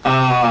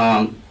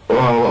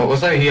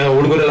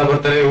ಹುಡುಗರೆಲ್ಲ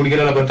ಬರ್ತಾರೆ,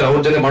 ಹುಡುಗಿರೆಲ್ಲ ಬರ್ತಾರೆ, ಅವ್ರ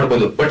ಜೊತೆ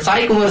ಮಾಡ್ಬೋದು. ಬಟ್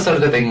ಸಾಯಿ ಕುಮಾರ್ ಸರ್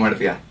ಜೊತೆ ಹೆಂಗ್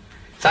ಮಾಡ್ತೀಯ?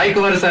 ಸಾಯಿ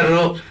ಕುಮಾರ್ ಸರ್,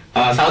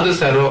 ಸಾಧು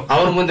ಸರ್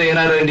ಅವ್ರ ಮುಂದೆ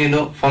ಏನಾದ್ರು ನೀನು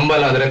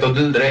ಫಂಬಲ್ ಆದ್ರೆ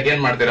ತೊದಲ್ದ್ರೆ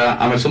ಏನ್ ಮಾಡ್ತೀರಾ?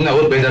 ಆಮೇಲೆ ಸುಮ್ನೆ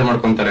ಅವ್ರು ಬೇಜಾರ್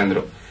ಮಾಡ್ಕೊಂತಾರೆ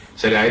ಅಂದ್ರು.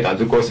 ಸರಿ ಆಯ್ತು,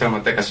 ಅದಕ್ಕೋಸ್ಕರ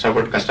ಮತ್ತೆ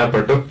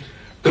ಕಷ್ಟಪಟ್ಟು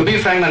ಟು ಬಿ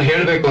ಫ್ರಾಂಕ್ ನಾನು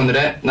ಹೇಳ್ಬೇಕು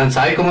ಅಂದ್ರೆ, ನಾನ್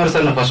ಸಾಯಿ ಕುಮಾರ್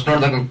ಸರ್ ಫಸ್ಟ್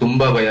ನೋಡಿದಾಗ ನಂಗೆ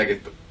ತುಂಬಾ ಭಯ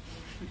ಆಗಿತ್ತು.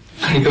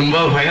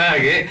 ತುಂಬಾ ಭಯ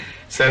ಆಗಿ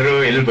ಸರ್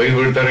ಎಲ್ಲಿ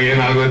ಬೈಬಿಡ್ತಾರೋ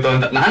ಏನಾಗುತ್ತೋ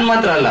ಅಂತ. ನಾನ್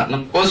ಮಾತ್ರ ಅಲ್ಲ,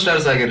 ನಮ್ ಕೋ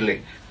ಸ್ಟಾರ್ಸ್ ಆಗಿರ್ಲಿ,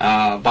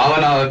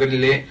 ಭಾವನಾ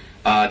ಆಗಿರ್ಲಿ,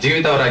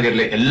 ಜೀವಿತ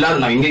ಅವರಾಗಿರ್ಲಿ, ಎಲ್ಲಾರು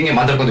ನಾವ್ ಹಿಂಗೆ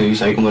ಮಾತಾಡ್ಕೊಂಡ್ವಿ,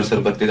 ಸಾಯಿ ಕುಮಾರ್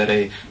ಸರ್ ಬರ್ತಿದ್ದಾರೆ,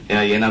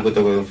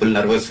 ಏನಾಗುತ್ತೋ, ಫುಲ್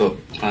ನರ್ವಸ್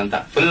ಅಂತ.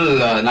 ಫುಲ್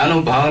ನಾನು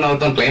ಭಾವನಾ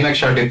ಅವತ್ತು ಒಂದು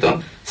ಕ್ಲೈಮ್ಯಾಕ್ಸ್ ಶಾಟ್ ಇತ್ತು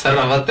ಸರ್.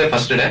 ಅವತ್ತೇ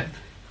ಫಸ್ಟ್ ಡೇ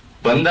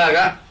ಬಂದಾಗ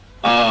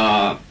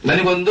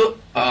ನನಗೊಂದು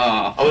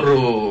ಅವರು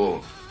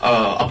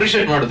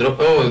ಅಪ್ರಿಶಿಯೇಟ್ ಮಾಡಿದ್ರು.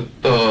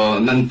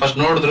 ನನ್ ಫಸ್ಟ್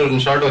ನೋಡಿದ್ರು,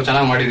 ಶಾರ್ಟ್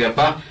ಚೆನ್ನಾಗ್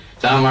ಮಾಡಿದ್ಯಪ್ಪ,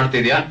 ಚೆನ್ನಾಗ್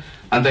ಮಾಡ್ತಿದ್ಯಾ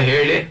ಅಂತ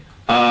ಹೇಳಿ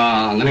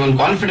ನನಗೊಂದು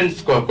ಕಾನ್ಫಿಡೆನ್ಸ್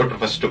ಕೊಟ್ರು.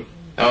 ಫಸ್ಟ್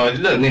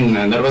ಇಲ್ಲ, ನೀನ್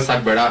ನರ್ವಸ್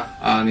ಆಗ್ಬೇಡ,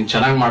 ನೀನ್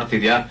ಚೆನ್ನಾಗ್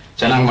ಮಾಡ್ತಿದ್ಯಾ,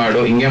 ಚೆನ್ನಾಗ್ ಮಾಡು,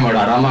 ಹಿಂಗೆ ಮಾಡು,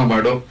 ಆರಾಮಾಗಿ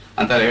ಮಾಡು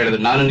ಅಂತ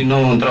ಹೇಳಿದ್ರು. ನಾನು ಇನ್ನೂ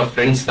ಒಂಥರ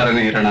ಫ್ರೆಂಡ್ಸ್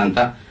ತರನೇ ಇರೋಣ ಅಂತ.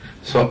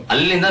 ಸೊ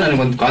ಅಲ್ಲಿಂದ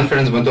ನನಗೊಂದು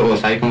ಕಾನ್ಫಿಡೆನ್ಸ್ ಬಂತು,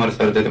 ಸಾಯಿ ಕುಮಾರ್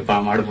ಸರ್ ಜೊತೆ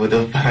ಮಾಡ್ಬೋದು,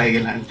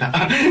 ಪರವಾಗಿಲ್ಲ ಅಂತ.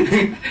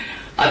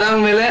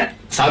 ಅದಾದ್ಮೇಲೆ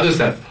ಸಾಧು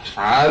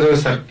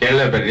ಸರ್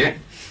ಕೇಳಲೇಬೇಡಿ,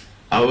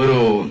 ಅವರು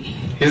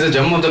is a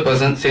gem of the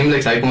person, same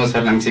like Sai Kumar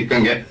sir ನಂಗೆ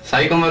ಸಿಕ್ಕಂಗೆ.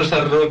 ಸಾಯಿ ಕುಮಾರ್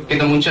ಸರ್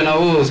ಕಿಂತ ಮುಂಚೆ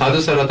ನಾವು ಸಾಧು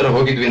ಸರ್ ಹತ್ರ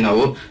ಹೋಗಿದ್ವಿ,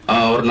 ನಾವು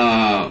ಅವ್ರನ್ನ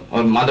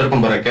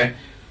ಮಾತಾಡ್ಕೊಂಡ್ ಬರಕ್ಕೆ.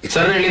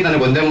 ಸರ್ ಹೇಳಿ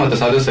ನನಗೆ ಒಂದೇ ಮಾತು,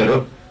 ಸಾಧು ಸರ್,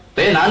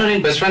 ನಾನು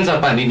ನಿನ್ ಬೆಸ್ಟ್ ಫ್ರೆಂಡ್ಸ್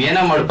ಅಪ್ಪ, ನೀನ್ ಏನ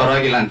ಮಾಡು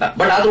ಪರವಾಗಿಲ್ಲ ಅಂತ.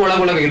 ಬಟ್ ಆದ್ರೂ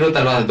ಒಳಗೊಳಗ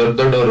ಇರುತ್ತಲ್ವಾ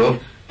ದೊಡ್ಡವರು,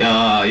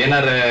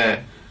 ಏನಾರೆ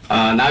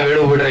ನಾವ್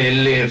ಬಿಟ್ರೆ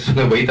ಎಲ್ಲಿ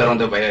ಬೈತಾರೋ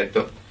ಅಂತ ಭಯ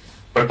ಇತ್ತು.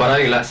 ಬಟ್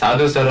ಪರವಾಗಿಲ್ಲ,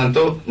 ಸಾಧು ಸರ್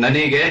ಅಂತೂ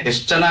ನನಗೆ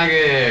ಎಷ್ಟ್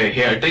ಚೆನ್ನಾಗಿ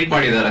ಟ್ರೀಟ್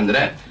ಮಾಡಿದಾರೆ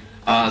ಅಂದ್ರೆ,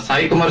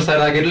 ಸಾಯಿ ಕುಮಾರ್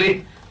ಸರ್ ಆಗಿರ್ಲಿ,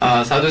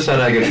 ಸಾಧು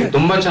ಸರ್ ಆಗಿರ್ಲಿ,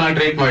 ತುಂಬಾ ಚೆನ್ನಾಗಿ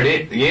ಟ್ರೀಟ್ ಮಾಡಿ,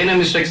 ಏನೇ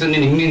ಮಿಸ್ಟೇಕ್ಸ್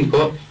ನೀನ್ ಹಿಂಗ್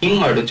ನಿಂತ್ಕೋ, ಹಿಂಗ್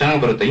ಮಾಡು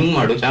ಚೆನ್ನಾಗ್ ಬರುತ್ತೆ, ಹಿಂಗ್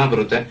ಮಾಡು ಚೆನ್ನಾಗ್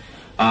ಬರುತ್ತೆ.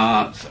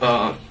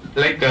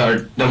 ಲೈಕ್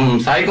ನಮ್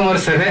ಸಾಯಿ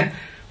ಕುಮಾರ್ ಸರ್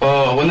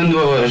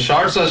ಒಂದೊಂದು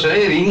ಶಾರ್ಟ್ಸ್ ಅಷ್ಟೇ,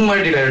 ಹಿಂಗ್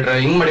ಮಾಡಿ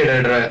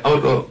ಡೈರೆಕ್ಟ್ರೆ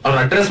ಅವ್ರ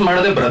ಅಡ್ರೆಸ್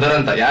ಮಾಡೋದೇ ಬ್ರದರ್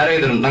ಅಂತ. ಯಾರೇ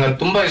ಇದ್ರು ನಂಗೆ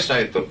ತುಂಬಾ ಇಷ್ಟ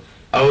ಆಯ್ತು.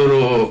 ಅವರು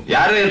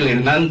ಯಾರೇ ಇರ್ಲಿ,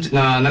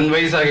 ನನ್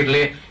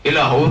ವಯಸ್ಸಾಗಿರ್ಲಿ, ಇಲ್ಲ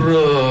ಅವ್ರ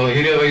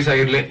ಹಿರಿಯ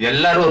ವಯಸ್ಸಾಗಿರ್ಲಿ,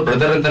 ಎಲ್ಲಾರು ಅವ್ರ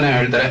ಬ್ರದರ್ ಅಂತಾನೆ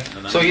ಹೇಳ್ತಾರೆ.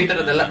 ಸೊ ಈ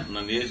ತರದೆಲ್ಲ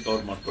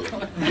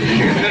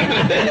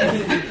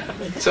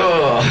ಸೊ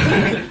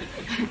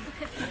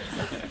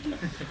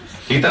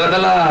ಈ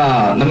ತರದೆಲ್ಲ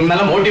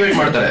ನಮ್ಮನ್ನೆಲ್ಲ ಮೋಟಿವೇಟ್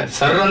ಮಾಡ್ತಾರೆ.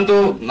 ಸರ್ ಅಂತೂ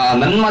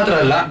ನನ್ ಮಾತ್ರ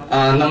ಅಲ್ಲ,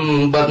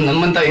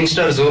 ನಮ್ಮಂತ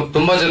ಯಂಗ್ಸ್ಟರ್ಸ್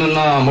ತುಂಬಾ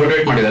ಜನನ್ನ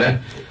ಮೋಟಿವೇಟ್ ಮಾಡಿದ್ದಾರೆ.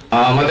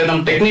 ಮತ್ತೆ ನಮ್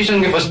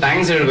ಟೆಕ್ನಿಷಿಯನ್ಗೆ ಫಸ್ಟ್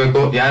ಥ್ಯಾಂಕ್ಸ್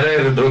ಹೇಳ್ಬೇಕು. ಯಾರೇ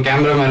ಇದ್ರು,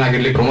 ಕ್ಯಾಮ್ರಾಮನ್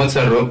ಆಗಿರ್ಲಿ, ಪ್ರಮೋದ್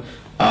ಸರ್,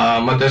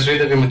 ಮತ್ತೆ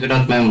ಶ್ರೀಧರ್,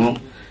 ಮಂಜುನಾಥ್ ಮ್ಯಾಮ್,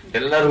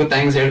 ಎಲ್ಲರಿಗೂ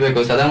ಥ್ಯಾಂಕ್ಸ್ ಹೇಳ್ಬೇಕು.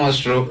 ಸದಾ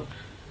ಮಾಸ್ಟ್ರು,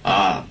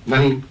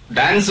 ನನ್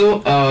ಡ್ಯಾನ್ಸು,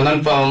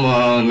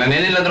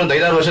 ನಾನೇನಿಲ್ಲ ಅಂದ್ರೆ ಒಂದು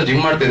 5-6 ವರ್ಷ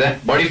ಜಿಮ್ ಮಾಡ್ತಿದ್ದೆ,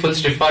 ಬಾಡಿ ಫುಲ್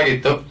ಸ್ಟಿಫ್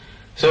ಆಗಿತ್ತು.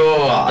 ಸೊ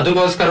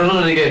ಅದಕ್ಕೋಸ್ಕರನು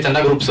ನನಗೆ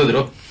ಚೆನ್ನಾಗಿ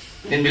ರೂಪಿಸಿದ್ರು,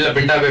 ಏನಿಲ್ಲ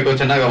ಬಿಲ್ಡ್ ಆಗ್ಬೇಕು,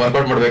 ಚೆನ್ನಾಗಿ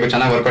ವರ್ಕೌಟ್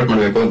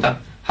ಮಾಡ್ಬೇಕು ಅಂತ.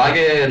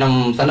 ಹಾಗೆ ನಮ್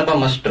ಸನ್ನಪ್ಪ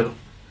ಮಾಸ್ಟರ್,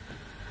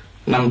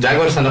 ನಮ್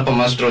ಜಾಗವರ್ ಸನ್ನಪ್ಪ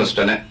ಮಾಸ್ಟರ್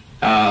ಅಷ್ಟೇನೆ,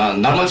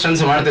 ನಾರ್ಮಲ್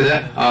ಸ್ಟೆನ್ಸ್ ಮಾಡ್ತಿದ್ದೆ,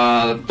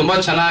 ತುಂಬಾ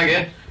ಚೆನ್ನಾಗಿ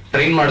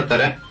ಟ್ರೈನ್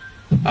ಮಾಡ್ತಾರೆ.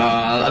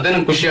 ಅದೇ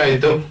ನಂಗೆ ಖುಷಿ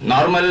ಆಯ್ತು.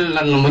 ನಾರ್ಮಲ್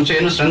ನಾನು ಮುಂಚೆ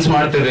ಏನು ಸ್ಟೆನ್ಸ್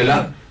ಮಾಡ್ತಿರ್ಲಿಲ್ಲ,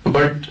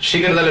 ಬಟ್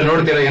ಶೀಘ್ರದಲ್ಲೇ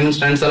ನೋಡ್ತೀರಾ ಏನು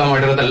ಸ್ಟೆಂಟ್ಸ್ ಎಲ್ಲ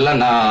ಮಾಡಿರೋದೆಲ್ಲ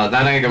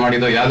ನಾನೇ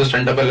ಮಾಡಿದ್ದು, ಯಾವ್ದು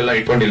ಸ್ಟಂಟ್ ಅಪ್ ಎಲ್ಲ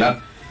ಇಟ್ಕೊಂಡಿಲ್ಲ.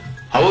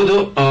 ಹೌದು,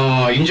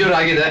 ಇಂಜುರಿ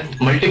ಆಗಿದೆ,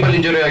 ಮಲ್ಟಿಪಲ್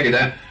ಇಂಜುರಿ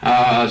ಆಗಿದೆ.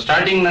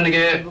 ಸ್ಟಾರ್ಟಿಂಗ್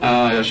ನನಗೆ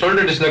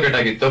ಶೋಲ್ಡರ್ ಡಿಸ್ಲೊಕೇಟ್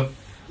ಆಗಿತ್ತು.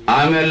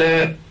 ಆಮೇಲೆ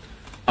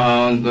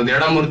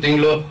 2-3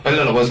 ತಿಂಗಳು,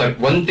 ಸಾರಿ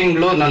 1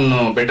 ತಿಂಗಳು ನಾನು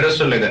ಬೆಡ್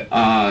ರೆಸ್ಟ್ ಅಲ್ಲಿ ಇದೆ,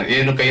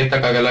 ಏನು ಕೈ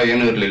ಎತ್ತಕ್ಕಾಗಲ್ಲ,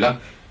 ಏನು ಇರ್ಲಿಲ್ಲ.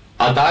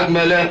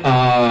 ಅದಾದ್ಮೇಲೆ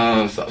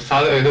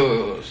ಇದು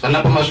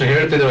ಸನ್ನಪ್ಪ ಮಾಸ್ಟರ್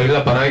ಹೇಳ್ತಿದ್ರು, ಇಲ್ಲ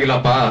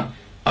ಪರವಾಗಿಲ್ಲಪ್ಪ,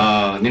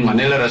 ನಿನ್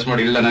ಮನೆಯಲ್ಲ ರೆಸ್ಟ್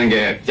ಮಾಡಿ. ಇಲ್ಲ,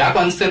 ನನಗೆ ಯಾಕೋ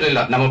ಅನ್ಸ್ತಿರ್ಲಿಲ್ಲ.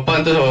 ನಮ್ಮಪ್ಪ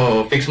ಅಂತೂ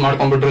ಫಿಕ್ಸ್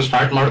ಮಾಡ್ಕೊಂಡ್ಬಿಟ್ರು,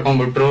 ಸ್ಟಾರ್ಟ್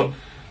ಮಾಡ್ಕೊಂಡ್ಬಿಟ್ರು.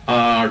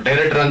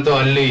 ಡೈರೆಕ್ಟರ್ ಅಂತೂ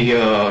ಅಲ್ಲಿ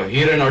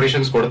ಹೀರೋಯಿನ್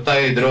ಆಡಿಷನ್ಸ್ ಕೊಡ್ತಾ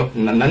ಇದ್ರು.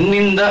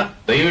 ನನ್ನಿಂದ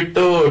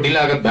ದಯವಿಟ್ಟು ಡಿಲೇ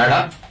ಆಗೋದ್ ಬೇಡ,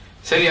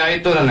 ಸರಿ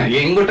ಆಯ್ತು, ನಾನು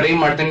ಹೆಂಗು ಟ್ರೈ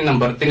ಮಾಡ್ತೀನಿ,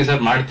 ನಾನು ಬರ್ತೀನಿ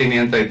ಸರ್, ಮಾಡ್ತೀನಿ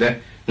ಅಂತ ಇದ್ದೆ.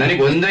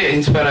 ನನಗೆ ಒಂದೇ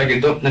ಇನ್ಸ್ಪೈರ್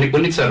ಆಗಿದ್ದು ನನಗೆ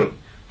ಪುನೀತ್ ಸರ್.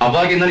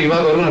 ಅವಾಗಿಂದ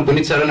ಇವಾಗವರೆಗೂ ನಾನು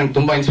ಪುನೀತ್ ಸರ್ ನಂಗೆ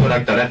ತುಂಬಾ ಇನ್ಸ್ಪೈರ್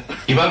ಆಗ್ತಾರೆ.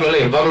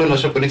 ಯಾವಾಗ್ಲೂ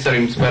ಅಷ್ಟೇ ಪುನೀತ್ ಸರ್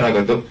ಇನ್ಸ್ಪೈರ್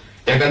ಆಗೋದು.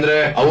 ಯಾಕಂದ್ರೆ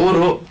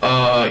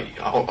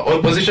ಅವ್ರ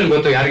ಪೊಸಿಷನ್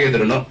ಗೊತ್ತು ಯಾರಿಗೆ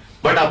ಇದ್ರು,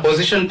 ಬಟ್ ಆ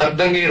ಪೊಸಿಷನ್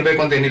ತಗ್ದಂಗೆ ಇರ್ಬೇಕು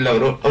ಅಂತ ಏನಿಲ್ಲ.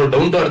 ಅವ್ರು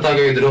ಡೌನ್ ಟು ಅರ್ಥ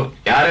ಆಗೋ ಇದ್ರು,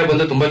 ಯಾರೇ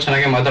ಬಂದು ತುಂಬಾ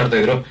ಚೆನ್ನಾಗಿ ಮಾತಾಡ್ತಾ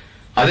ಇದ್ರು.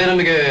 ಅದೇ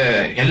ನಮಗೆ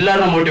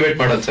ಎಲ್ಲಾರನ್ನ ಮೋಟಿವೇಟ್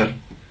ಮಾಡೋದು ಸರ್.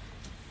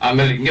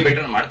 ಆಮೇಲೆ ಹಿಂಗೆ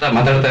ಬಿಟ್ಟು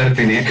ಮಾತಾಡ್ತಾ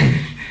ಇರ್ತೀನಿ.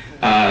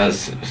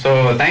 So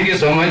thank you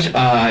so much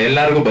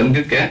ಎಲ್ಲಾರ್ಗು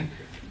ಬಂದಿದ್ಕೆ.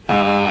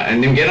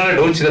 ನಿಮ್ಗೆ ಏನಾದ್ರು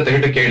ಡೌಟ್ಸ್ ಇದೆ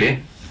ದಯವಿಟ್ಟು ಕೇಳಿ,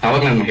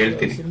 ಅವಾಗ ನಾನು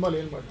ಹೇಳ್ತೀನಿ.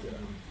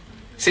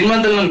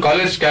 ಸಿನಿಮಾದಲ್ಲಿ ನಾನು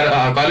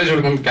ಕಾಲೇಜ್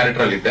ಹುಡುಗನ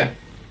ಕ್ಯಾರೆಕ್ಟರ್ ಅಲ್ಲಿ ಇದ್ದೆ.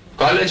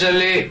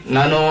 ಕಾಲೇಜಲ್ಲಿ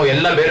ನಾನು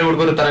ಎಲ್ಲ ಬೇರೆ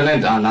ಹುಡುಗರ ತರನೇ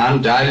ನಾನು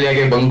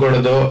ಜಾಲಿಯಾಗಿ ಬಂಕ್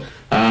ಕೊಡೋದು.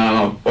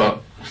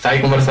 ಸಾಯಿ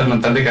ಕುಮಾರ್ ಸರ್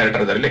ನನ್ನ ತಂದೆ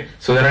ಕ್ಯಾರೆಕ್ಟರ್ ಅದರಲ್ಲಿ,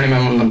 ಸುಧಾರಾಣಿ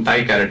ಮ್ಯಾಮ್ ನನ್ನ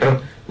ತಾಯಿ ಕ್ಯಾರೆಕ್ಟರ್.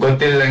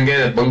 ಗೊತ್ತಿಲ್ಲದಂಗೆ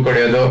ಬಂಕ್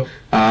ಹೊಡೆಯೋದು.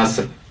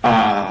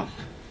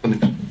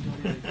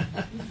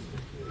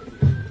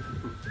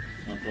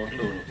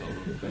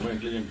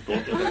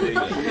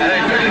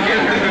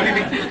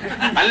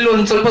 ಅಲ್ಲಿ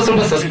ಒಂದ್ ಸ್ವಲ್ಪ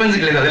ಸಸ್ಪೆನ್ಸ್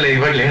ಗಳಿದೆ, ಅದೆಲ್ಲ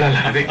ಇವಾಗ ಹೇಳಲ್ಲ,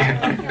 ಅದಕ್ಕೆ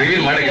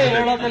ರಿವೀಲ್ ಮಾಡಿ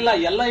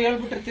ಎಲ್ಲ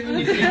ಹೇಳ್ಬಿಟ್ಟಿರ್ತೀವಿ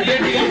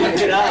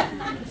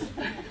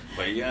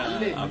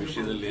ಆ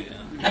ವಿಷಯದಲ್ಲಿ.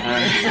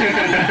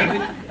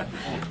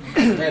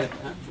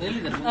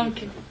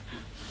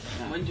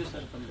 ಮಂಜು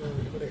ಸರ್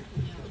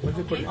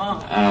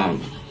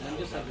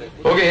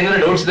ಓಕೆ, ಏನಾದ್ರು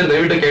ಡೌಟ್ಸ್ ಇದ್ರೆ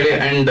ದಯವಿಟ್ಟು ಕೇಳಿ.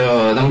 ಅಂಡ್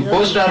ನಮ್ ಕೋ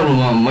ಸ್ಟಾರ್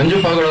ಮಂಜು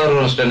ಪಾಗಡ್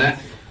ಅವರು ಅಷ್ಟೇನೆ,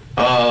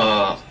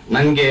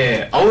 ನನ್ಗೆ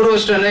ಅವರು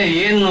ಅಷ್ಟೇನೆ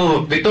ಏನು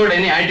ವಿತೌಟ್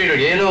ಎನಿ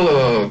ಆಟಿಟ್ಯೂಡ್, ಏನು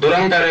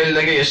ದುರಂಕಾರ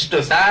ಇಲ್ದಂಗೆ ಎಷ್ಟು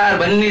ಸಾರ್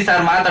ಬನ್ನಿ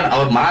ಸಾರ್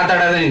ಅವ್ರು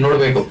ಮಾತಾಡೋದೇ ನೀನ್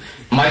ನೋಡ್ಬೇಕು.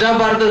 ಮಜಾ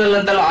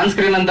ಭಾರತದಲ್ಲಂತಲ್ಲ, ಆನ್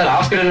ಸ್ಕ್ರೀನ್ ಅಂತಲ್ಲ,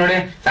 ಆಫ್ ಸ್ಕ್ರೀನ್ ನೋಡಿ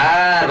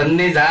ಸಾರ್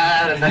ಬನ್ನಿ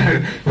ಸಾರ್ ಅಂತ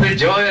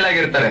ಜೋಯಲ್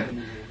ಆಗಿರ್ತಾರೆ.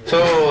 ಸೊ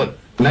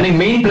ನನಗೆ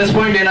ಮೇನ್ ಪ್ಲಸ್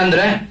ಪಾಯಿಂಟ್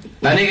ಏನಂದ್ರೆ,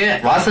 ನನಗೆ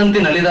ವಾಸಂತಿ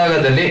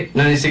ನಲಿದಾಗದಲ್ಲಿ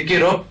ನನಗೆ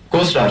ಸಿಕ್ಕಿರೋ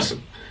ಕೋ ಸ್ಟಾರ್ಸ್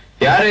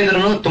ಯಾರೇ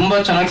ಇದ್ರು ತುಂಬಾ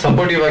ಚೆನ್ನಾಗಿ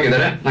ಸಪೋರ್ಟಿವ್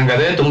ಆಗಿದ್ದಾರೆ. ನಂಗೆ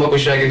ಅದೇ ತುಂಬಾ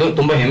ಖುಷಿ ಆಗಿದ್ದು,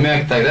 ತುಂಬಾ ಹೆಮ್ಮೆ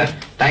ಆಗ್ತಾ ಇದೆ.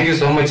 Thank you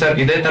so much sir.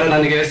 ಇದೇ ತರ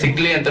ನನಗೆ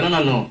ಸಿಗ್ಲಿ ಅಂತಾನು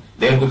ನಾನು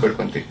ದೇವ್ರಿಗೂ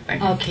ಪಡ್ಕೊಂತೀನಿ.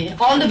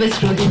 ಆಲ್ ದಿ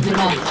ಬೆಸ್ಟ್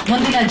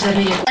ಮುಂದಿನ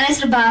ಜರ್ನಿ. ನನ್ನ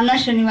ಹೆಸರು ಭಾವನಾ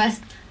ಶ್ರೀನಿವಾಸ್.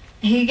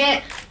 ಹೀಗೆ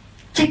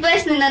ಚಿಕ್ಕ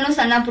ವಯಸ್ಸಿನಿಂದಾನು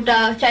ಸಣ್ಣ ಪುಟ್ಟ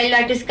child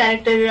artist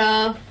character,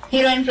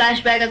 heroine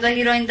flash back ಅಥವಾ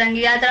ಹೀರೋಯಿನ್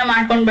ತಂಗಿ ಆ ತರ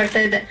ಮಾಡ್ಕೊಂಡ್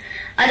ಬರ್ತಾ ಇದ್ದೆ.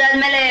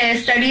 ಅದಾದ್ಮೇಲೆ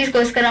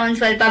ಸ್ಟಡೀಸ್ಗೋಸ್ಕರ ಒಂದ್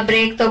ಸ್ವಲ್ಪ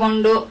ಬ್ರೇಕ್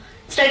ತಗೊಂಡು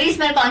ಸ್ಟಡೀಸ್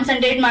ಮೇಲೆ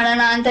ಕಾನ್ಸಂಟ್ರೇಟ್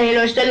ಮಾಡೋಣ ಅಂತ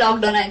ಹೇಳುವಷ್ಟೇ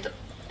ಲಾಕ್ಡೌನ್ ಆಯ್ತು.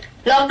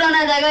 ಲಾಕ್ಡೌನ್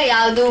ಆದಾಗ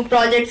ಯಾವ್ದು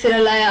ಪ್ರಾಜೆಕ್ಟ್ಸ್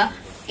ಇರಲ್ಲ.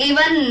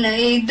 ಈವನ್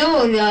ಇದು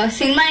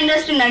ಸಿನಿಮಾ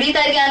ಇಂಡಸ್ಟ್ರಿ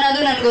ನಡೀತಾ ಇದೆಯಾ ಅನ್ನೋದು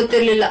ನನ್ಗೆ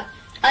ಗೊತ್ತಿರ್ಲಿಲ್ಲ.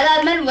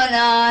 ಅದಾದ್ಮೇಲೆ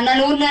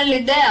ನಾನು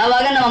ಊರ್ನಲ್ಲಿದ್ದೆ.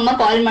 ಅವಾಗ ನಮ್ಮಮ್ಮ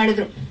ಕಾಲ್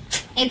ಮಾಡಿದ್ರು,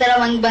 ಈ ತರ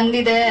ಒಂದ್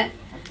ಬಂದಿದೆ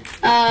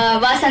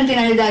ವಾಸಂತಿ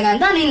ನಲಿದಾಗ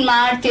ಅಂತ, ನೀನ್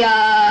ಮಾಡ್ತೀಯಾ,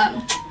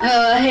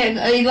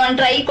 ಇದೊಂದ್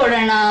ಟ್ರೈ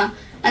ಕೊಡೋಣ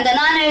ಅಂತ.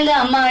 ನಾನ್ ಹೇಳ್ದೆ,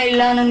 ಅಮ್ಮ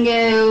ಇಲ್ಲ ನನ್ಗೆ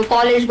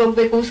ಕಾಲೇಜ್ಗೆ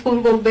ಹೋಗ್ಬೇಕು,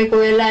 ಸ್ಕೂಲ್ಗೆ ಹೋಗ್ಬೇಕು,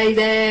 ಎಲ್ಲ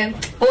ಇದೆ,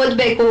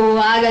 ಓದ್ಬೇಕು,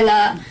 ಆಗಲ್ಲ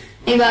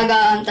ಇವಾಗ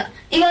ಅಂತ.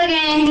 ಇವಾಗ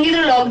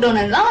ಹೆಂಗಿದ್ರು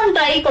ಲಾಕ್ಡೌನ್ ಅಲ್ಲ, ಒಂದ್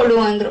ಟ್ರೈ ಕೊಡು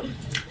ಅಂದ್ರು.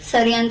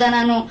 ಸರಿ ಅಂತ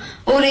ನಾನು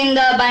ಊರಿಂದ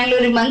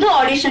ಬ್ಯಾಂಗ್ಳೂರಿಗೆ ಬಂದು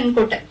ಆಡಿಷನ್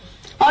ಕೊಟ್ಟೆ.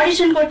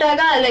 ಆಡಿಷನ್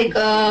ಕೊಟ್ಟಾಗ ಲೈಕ್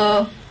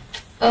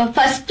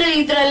ಫಸ್ಟ್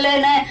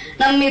ಇದ್ರಲ್ಲೇನೆ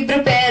ನಮ್ಮಿಬ್ರು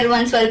ಪೇರ್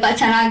ಒಂದ್ ಸ್ವಲ್ಪ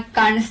ಚೆನ್ನಾಗ್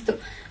ಕಾಣಿಸ್ತು.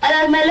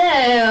 ಅದಾದ್ಮೇಲೆ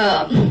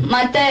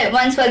ಮತ್ತೆ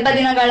ಒಂದ್ ಸ್ವಲ್ಪ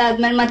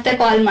ದಿನಗಳಾದ್ಮೇಲೆ ಮತ್ತೆ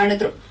ಕಾಲ್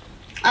ಮಾಡಿದ್ರು,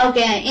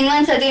 ಓಕೆ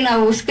ಇನ್ನೊಂದ್ಸತಿ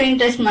ನಾವು ಸ್ಕ್ರೀನ್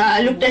ಟೆಸ್ಟ್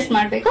ಲುಕ್ ಟೆಸ್ಟ್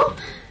ಮಾಡ್ಬೇಕು,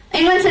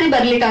 ಇನ್ನೊಂದ್ಸತಿ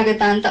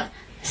ಬರ್ಲಿಕ್ಕಾಗತ್ತಾ ಅಂತ.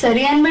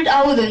 ಸರಿ ಅನ್ಬಿಟ್ಟು,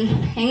 ಹೌದು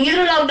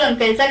ಹೆಂಗಿದ್ರು ಲಾಕ್ಡೌನ್,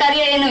 ಕೆಲ್ಸ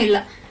ಕಾರ್ಯ ಏನೂ ಇಲ್ಲ,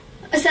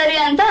 ಸರಿ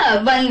ಅಂತ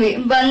ಬಂದ್ವಿ.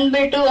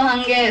 ಬಂದ್ಬಿಟ್ಟು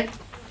ಹಂಗೆ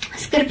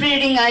ಸ್ಕ್ರಿಪ್ಟ್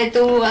ರೀಡಿಂಗ್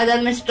ಆಯ್ತು.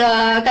 ಅದಾದ್ಮೇಲೆ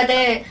ಕತೆ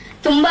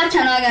ತುಂಬಾ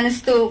ಚೆನ್ನಾಗ್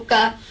ಅನಿಸ್ತು.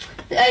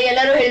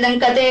 ಎಲ್ಲರೂ ಹೇಳ್ದಂಗ್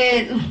ಕತೆ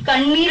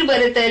ಕಣ್ಣೀರ್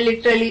ಬರುತ್ತೆ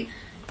ಲಿಟ್ರಲಿ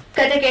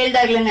ಕತೆ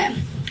ಕೇಳ್ದಾಗ್ಲೇನೆ.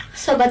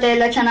 ಸೊ ಕತೆ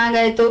ಎಲ್ಲ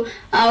ಚೆನ್ನಾಗಾಯ್ತು.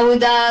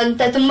 ಹೌದಾ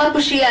ಅಂತ ತುಂಬಾ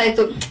ಖುಷಿ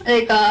ಆಯ್ತು.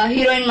 ಲೈಕ್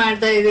ಹೀರೋಯಿನ್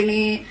ಮಾಡ್ತಾ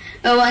ಇದೀನಿ,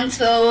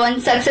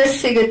 ಒಂದ್ ಸಕ್ಸಸ್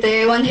ಸಿಗುತ್ತೆ,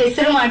 ಒಂದ್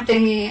ಹೆಸರು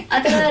ಮಾಡ್ತೀನಿ,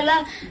 ಆತರ ಎಲ್ಲ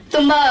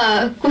ತುಂಬಾ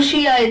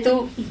ಖುಷಿ ಆಯ್ತು.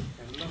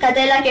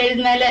 ಕತೆ ಎಲ್ಲ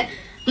ಕೇಳಿದ್ಮೇಲೆ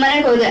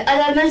ಮನೆಗೆ ಹೋದೆ.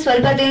 ಅದಾದ್ಮೇಲೆ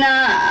ಸ್ವಲ್ಪ ದಿನ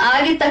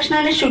ಆಗಿದ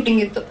ತಕ್ಷಣನೇ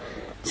ಶೂಟಿಂಗ್ ಇತ್ತು.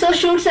 ಸೊ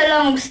ಶೂಟ್ಸ್ ಎಲ್ಲ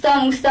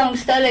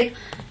ಮುಗಿಸ್ತಾ ಲೈಕ್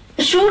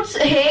ಶೂಟ್ಸ್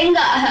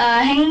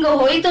ಹೆಂಗ್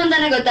ಹೋಯ್ತು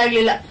ಅಂತಾನೆ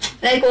ಗೊತ್ತಾಗ್ಲಿಲ್ಲ.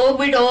 ಲೈಕ್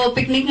ಹೋಗ್ಬಿಟ್ಟು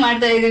ಪಿಕ್ನಿಕ್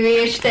ಮಾಡ್ತಾ ಇದೀವಿ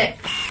ಅಷ್ಟೇ,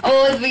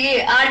 ಹೋದ್ವಿ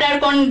ಆಟ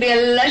ಆಡ್ಕೊಂಡು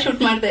ಎಲ್ಲ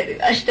ಶೂಟ್ ಮಾಡ್ತಾ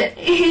ಇದೀವಿ ಅಷ್ಟೇ.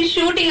 ಈ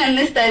ಶೂಟಿಂಗ್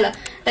ಅನ್ನಿಸ್ತಾ ಇಲ್ಲ.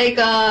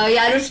 ಲೈಕ್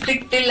ಯಾರು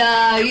ಸ್ಟ್ರಿಕ್ಟ್ ಇಲ್ಲ,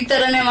 ಈ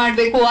ತರನೇ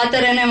ಮಾಡ್ಬೇಕು, ಆ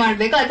ತರನೇ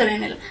ಮಾಡ್ಬೇಕು, ಆ ತರ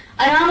ಏನಿಲ್ಲ,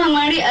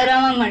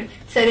 ಆರಾಮಾಗಿ ಮಾಡಿ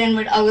ಸರಿ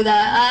ಅನ್ಬಿಟ್ಟು, ಹೌದಾ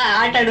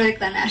ಆಟ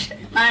ಆಡೋದಕ್ಕೆ ತಾನೆ ಅಷ್ಟೇ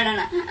ಮಾಡೋಣ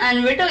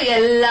ಅನ್ಬಿಟ್ಟು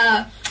ಎಲ್ಲ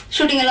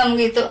ಶೂಟಿಂಗ್ ಎಲ್ಲ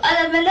ಮುಗೀತು.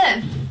 ಅದಾದ್ಮೇಲೆ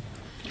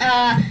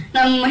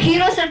ನಮ್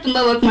ಹೀರೋ ಸರ್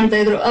ತುಂಬಾ ವರ್ಕ್ ಮಾಡ್ತಾ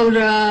ಇದ್ರು ಅವ್ರ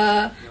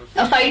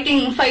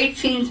ಫೈಟ್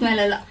ಸೀನ್ಸ್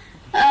ಮೇಲೆಲ್ಲ.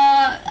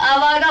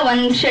 ಆವಾಗ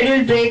ಒಂದ್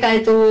ಶೆಡ್ಯೂಲ್ ಬ್ರೇಕ್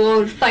ಆಯ್ತು.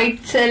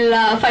 ಫೈಟ್ಸ್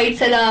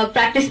ಎಲ್ಲ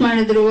ಪ್ರಾಕ್ಟೀಸ್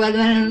ಮಾಡಿದ್ರು.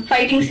 ಅದ್ಮೇಲೆ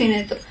ಫೈಟಿಂಗ್ ಸೀನ್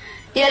ಆಯ್ತು.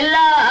 ಎಲ್ಲ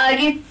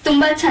ಆಗಿ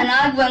ತುಂಬಾ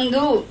ಚೆನ್ನಾಗ್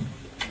ಬಂದು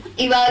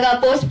ಇವಾಗ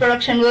ಪೋಸ್ಟ್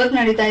ಪ್ರೊಡಕ್ಷನ್ ವರ್ಕ್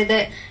ನಡೀತಾ ಇದೆ.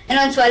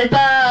 ಇನ್ನೊಂದ್ ಸ್ವಲ್ಪ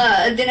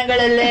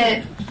ದಿನಗಳಲ್ಲೇ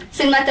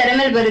ಸಿನಿಮಾ ತೆರೆ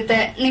ಮೇಲೆ ಬರುತ್ತೆ.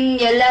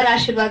 ನಿಮ್ಗೆ ಎಲ್ಲರ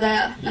ಆಶೀರ್ವಾದ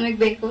ನಮಗ್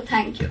ಬೇಕು.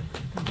 Thank you.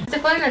 First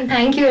of all ನಾನು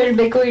ಥ್ಯಾಂಕ್ ಯು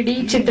ಹೇಳ್ಬೇಕು ಇಡೀ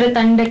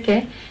ಚಿತ್ರತಂಡಕ್ಕೆ,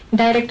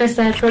 director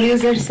sir,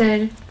 producer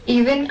sir,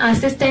 even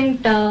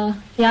assistant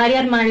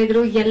ಯಾರ್ಯಾರು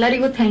ಮಾಡಿದ್ರು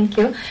ಎಲ್ಲರಿಗೂ ಥ್ಯಾಂಕ್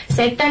ಯು.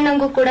 ಸೆಟ್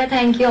ಅಣ್ಣಂಗೂ ಕೂಡ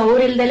ಥ್ಯಾಂಕ್ ಯು.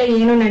 ಅವ್ರಿಲ್ದೆಲ್ಲ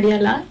ಏನು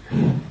ನಡೆಯಲ್ಲ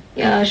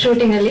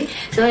ಶೂಟಿಂಗ್ ಅಲ್ಲಿ.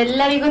 ಸೊ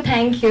ಎಲ್ಲರಿಗೂ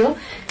thank you.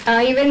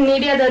 Even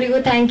ಮೀಡಿಯಾದವರಿಗೂ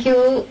thank you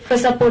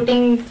for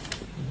supporting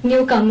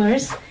new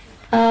comers.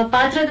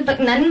 ಪಾತ್ರದ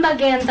ನನ್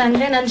ಬಗ್ಗೆ ಅಂತ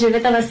ಅಂದ್ರೆ ನಾನು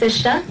ಜೀವಿತಾ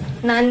ವಸಿಷ್ಠ.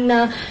 ನಾನು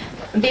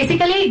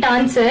ಬೇಸಿಕಲಿ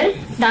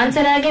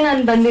ಡಾನ್ಸರ್ ಆಗಿ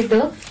ನಾನು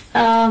ಬಂದಿದ್ದು.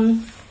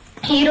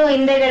 ಹೀರೋ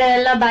ಹಿಂದೆಗಡೆ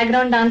ಎಲ್ಲ ಬ್ಯಾಕ್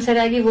ಗ್ರೌಂಡ್ ಡಾನ್ಸರ್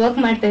ಆಗಿ ವರ್ಕ್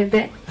ಮಾಡ್ತಾ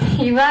ಇದ್ದೆ.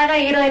 ಇವಾಗ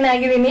ಹೀರೋಯಿನ್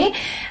ಆಗಿದ್ದೀನಿ.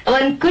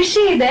 ಒಂದ್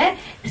ಖುಷಿ ಇದೆ.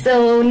 ಸೊ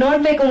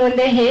ನೋಡ್ಬೇಕು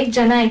ಮುಂದೆ ಹೇಗ್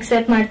ಜನ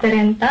ಎಕ್ಸೆಪ್ಟ್ ಮಾಡ್ತಾರೆ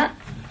ಅಂತ.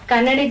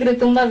 ಕನ್ನಡಿಗರು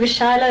ತುಂಬಾ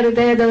ವಿಶಾಲ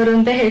ಹೃದಯದವರು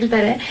ಅಂತ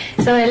ಹೇಳ್ತಾರೆ.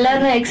 ಸೊ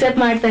ಎಲ್ಲಾರನ್ನೂ ಎಕ್ಸೆಪ್ಟ್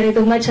ಮಾಡ್ತಾರೆ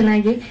ತುಂಬಾ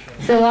ಚೆನ್ನಾಗಿ.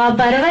 ಸೊ ಆ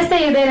ಭರವಸೆ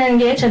ಇದೆ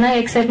ನನ್ಗೆ ಚೆನ್ನಾಗಿ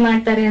ಎಕ್ಸೆಪ್ಟ್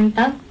ಮಾಡ್ತಾರೆ ಅಂತ.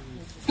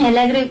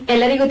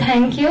 ಎಲ್ಲರಿಗೂ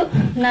ಥ್ಯಾಂಕ್ ಯು.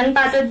 ನನ್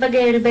ಪಾತ್ರದ ಬಗ್ಗೆ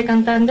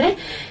ಹೇಳ್ಬೇಕಂತ ಅಂದ್ರೆ,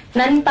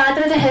 ನನ್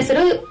ಪಾತ್ರದ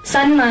ಹೆಸರು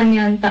ಸನ್ಮಾನ್ಯ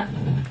ಅಂತ.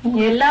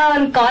 ಎಲ್ಲ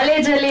ಒಂದ್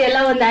ಕಾಲೇಜಲ್ಲಿ ಎಲ್ಲ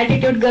ಒಂದ್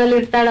ಆಟಿಟ್ಯೂಡ್ ಗರ್ಲ್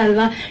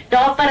ಇರ್ತಾಳಲ್ವಾ,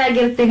 ಟಾಪರ್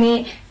ಆಗಿರ್ತೀನಿ.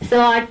 ಸೊ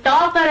ಆ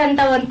ಟಾಪರ್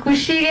ಅಂತ ಒಂದ್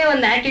ಖುಷಿಗೆ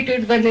ಒಂದ್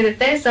ಆಟಿಟ್ಯೂಡ್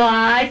ಬಂದಿರುತ್ತೆ. ಸೊ ಆ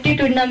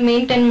ಆಟಿಟ್ಯೂಡ್ ನ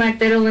ಮೇಂಟೈನ್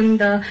ಮಾಡ್ತಿರೋ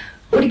ಒಂದ್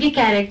ಹುಡುಗಿ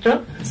ಕ್ಯಾರೆಕ್ಟರ್.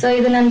 ಸೊ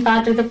ಇದು ನನ್ನ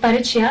ಪಾತ್ರದ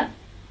ಪರಿಚಯ.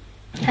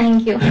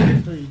 Thank you.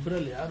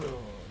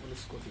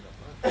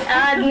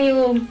 ಅದ್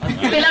ನೀವು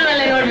ಫಿಲಮ್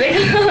ಅಲ್ಲೇ ನೋಡ್ಬೇಕು.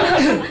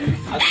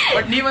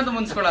 ನೀವಂತೂ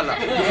ಮುನ್ಸ್ಕೊಳಲ್ಲ.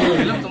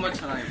 ತುಂಬಾ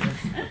ಚೆನ್ನಾಗಿದೆ.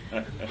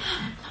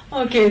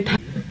 ಓಕೆ,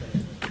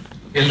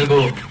 ಎಲ್ರಿಗೂ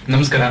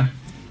ನಮಸ್ಕಾರ.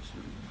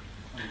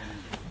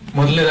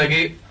 ಮೊದಲನೇದಾಗಿ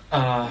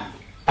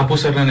ಅಪ್ಪು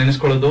ಸರ್ನ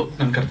ನೆನೆಸ್ಕೊಳ್ಳೋದು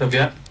ನನ್ನ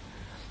ಕರ್ತವ್ಯ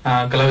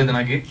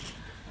ಕಲಾವಿದನಾಗಿ.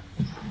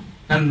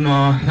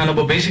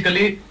 ನಾನೊಬ್ಬ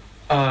ಬೇಸಿಕಲಿ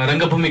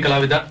ರಂಗಭೂಮಿ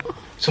ಕಲಾವಿದ.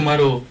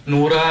 ಸುಮಾರು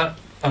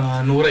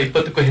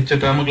 120ಕ್ಕೂ ಹೆಚ್ಚು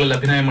ಡ್ರಾಮಾಗಳಲ್ಲಿ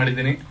ಅಭಿನಯ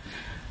ಮಾಡಿದ್ದೀನಿ.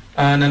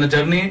 ನನ್ನ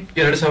ಜರ್ನಿ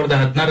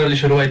 2016ರಲ್ಲಿ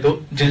ಶುರುವಾಯ್ತು.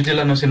 ಜಿಲ್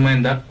ಜಿಲ್ ಅನ್ನೋ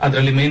ಸಿನಿಮಾಯಿಂದ.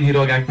 ಅದರಲ್ಲಿ ಮೇನ್ ಹೀರೋ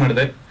ಆಗಿ ಆಕ್ಟ್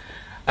ಮಾಡಿದೆ.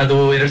 ಅದು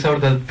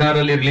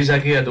 2016ರಲ್ಲಿ ರಿಲೀಸ್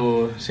ಆಗಿ ಅದು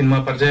ಸಿನಿಮಾ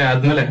ಪರಿಚಯ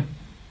ಆದ್ಮೇಲೆ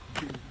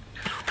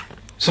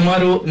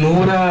ಸುಮಾರು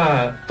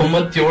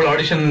 197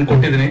 ಆಡಿಷನ್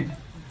ಕೊಟ್ಟಿದ್ದೀನಿ.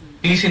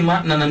 ಈ ಸಿನಿಮಾ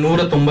ನನ್ನ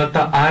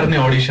 196ನೇ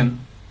ಆಡಿಷನ್.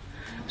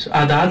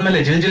 ಅದಾದ್ಮೇಲೆ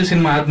ಜಿಲ್ ಜಿಲ್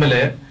ಸಿನಿಮಾ ಆದ್ಮೇಲೆ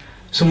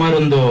ಸುಮಾರು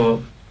ಒಂದು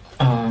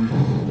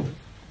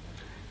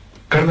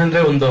ಕಡಿಮೆ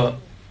ಅಂದ್ರೆ ಒಂದು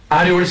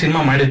 6-7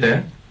 ಸಿನಿಮಾ ಮಾಡಿದ್ದೆ.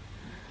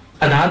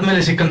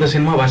 ಅದಾದ್ಮೇಲೆ ಸಿಕ್ಕಂತ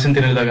ಸಿನಿಮಾ ವಾಸಂತಿ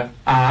ನಲಿದಾಗ.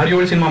 ಆ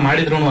 6-7 ಸಿನಿಮಾ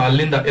ಮಾಡಿದ್ರು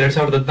ಅಲ್ಲಿಂದ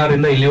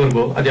 2016ರಿಂದ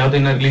ಇಲ್ಲಿವರೆಗೂ ಅದ್ಯಾವ್ದು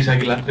ಇನ್ನ ರಿಲೀಸ್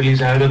ಆಗಿಲ್ಲ.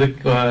 ರಿಲೀಸ್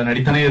ಆಗೋದಕ್ಕೆ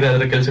ನಡೀತಾನೆ ಇದೆ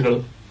ಅದರ ಕೆಲಸಗಳು.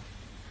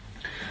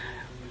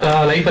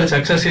 ಲೈಫಲ್ಲಿ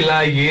ಸಕ್ಸಸ್ ಇಲ್ಲ,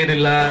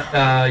 ಏನಿಲ್ಲ,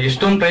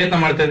 ಎಷ್ಟೊಂದು ಪ್ರಯತ್ನ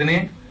ಮಾಡ್ತಾ ಇದೀನಿ.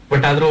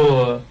 ಬಟ್ ಆದ್ರೂ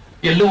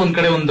ಎಲ್ಲೂ ಒಂದ್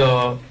ಕಡೆ ಒಂದು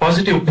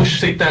ಪಾಸಿಟಿವ್ ಪುಷ್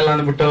ಸಿಗ್ತಾ ಇಲ್ಲ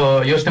ಅಂದ್ಬಿಟ್ಟು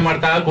ಯೋಚನೆ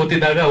ಮಾಡ್ತಾ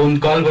ಕೂತಿದ್ದಾಗ ಒಂದ್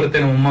ಕಾಲ್ ಬರುತ್ತೆ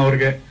ನಮ್ಮಮ್ಮ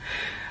ಅವ್ರಿಗೆ.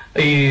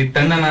 ಈ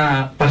ತಂಡನ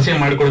ಪರಿಚಯ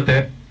ಮಾಡಿಕೊಡುತ್ತೆ.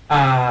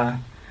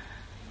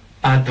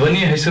 ಆ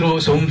ಧ್ವನಿಯ ಹೆಸರು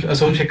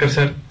Somashekar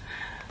sir.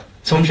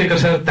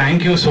 Somashekar sir,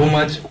 thank you so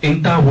much.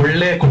 ಇಂತ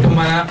ಒಳ್ಳೆ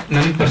ಕುಟುಂಬನ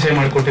ನನ್ಗೆ ಪರಿಚಯ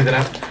ಮಾಡಿಕೊಟ್ಟಿದ್ದೀರ.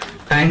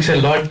 Thanks A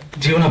lot.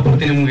 ಜೀವನ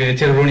ಪೂರ್ತಿ ನಿಮ್ಗೆ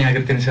ಚಿರಋಣಿ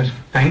ಆಗಿರ್ತೀನಿ sir.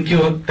 Thank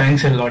you,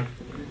 thanks A lot.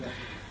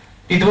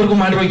 ಇದುವರೆಗೂ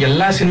ಮಾಡಿರೋ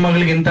ಎಲ್ಲಾ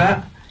ಸಿನಿಮಾಗಳಿಗಿಂತ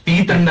ಈ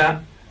ತಂಡ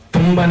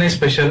ತುಂಬಾನೇ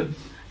ಸ್ಪೆಷಲ್.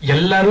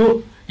 ಎಲ್ಲರೂ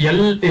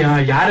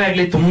ಯಾರೇ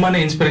ಆಗ್ಲಿ ತುಂಬಾನೇ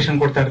ಇನ್ಸ್ಪಿರೇಷನ್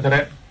ಕೊಡ್ತಾ ಇರ್ತಾರೆ.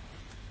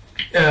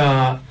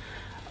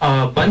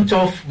 ಬಂಚ್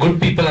ಆಫ್ ಗುಡ್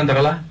ಪೀಪಲ್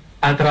ಅಂತಾರಲ್ಲ,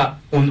 ಆತರ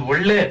ಒಂದು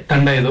ಒಳ್ಳೆ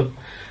ತಂಡ ಇದು.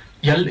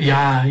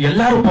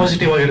 ಎಲ್ಲಾರು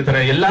ಪಾಸಿಟಿವ್ ಆಗಿರ್ತಾರೆ,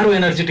 ಎಲ್ಲಾರು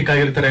ಎನರ್ಜೆಟಿಕ್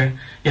ಆಗಿರ್ತಾರೆ,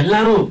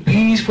 ಎಲ್ಲಾರು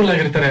ಪೀಸ್ಫುಲ್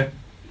ಆಗಿರ್ತಾರೆ.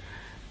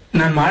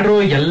 ನಾನ್ ಮಾಡಿರೋ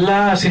ಎಲ್ಲಾ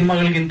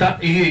ಸಿನಿಮಾಗಳಿಗಿಂತ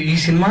ಈ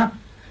ಸಿನಿಮಾ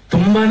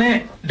ತುಂಬಾನೇ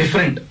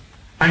ಡಿಫ್ರೆಂಟ್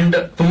ಅಂಡ್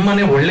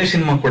ತುಂಬಾನೇ ಒಳ್ಳೆ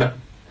ಸಿನಿಮಾ ಕೂಡ.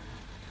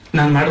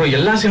 ನಾನ್ ಮಾಡಿರೋ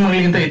ಎಲ್ಲಾ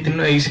ಸಿನಿಮಾಗಳಿಗಿಂತ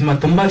ಈ ಸಿನಿಮಾ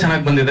ತುಂಬಾ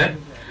ಚೆನ್ನಾಗಿ ಬಂದಿದೆ.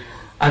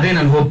 ಅದೇ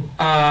ನನ್ ಹೋಪ್.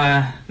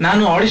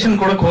 ನಾನು ಆಡಿಷನ್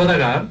ಕೊಡಕ್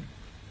ಹೋದಾಗ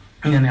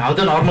ನಾನು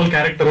ಯಾವ್ದೋ ನಾರ್ಮಲ್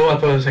ಕ್ಯಾರೆಕ್ಟರು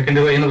ಅಥವಾ ಸೆಕೆಂಡ್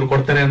ಹೀರೋ ಏನಾದ್ರು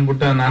ಕೊಡ್ತಾರೆ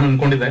ಅಂದ್ಬಿಟ್ಟು ನಾನು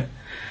ಅನ್ಕೊಂಡಿದ್ದೆ.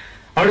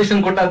 ಆಡಿಷನ್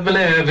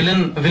ಕೊಟ್ಟಾದ್ಮೇಲೆ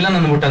ವಿಲನ್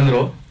ಅಂದ್ಬಿಟ್ಟು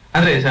ಅಂದ್ರು.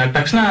 ಅಂದ್ರೆ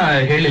ತಕ್ಷಣ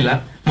ಹೇಳಿಲ್ಲ.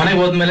 ಮನೆಗೆ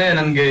ಹೋದ್ಮೇಲೆ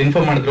ನನ್ಗೆ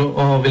ಇನ್ಫಾರ್ಮ್ ಮಾಡಿದ್ರು,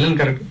 ವಿಲನ್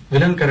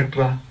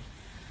ಕ್ಯಾರೆಕ್ಟರ್.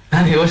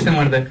 ನಾನು ಯೋಚನೆ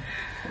ಮಾಡಿದೆ,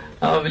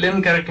 ವಿಲನ್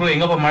ಕ್ಯಾರೆಕ್ಟರ್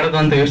ಹೆಂಗಪ್ಪ ಮಾಡೋದು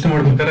ಅಂತ ಯೋಚನೆ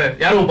ಮಾಡ್ಬೇಕಾರೆ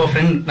ಯಾರೋ ಒಬ್ಬ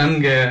ಫ್ರೆಂಡ್,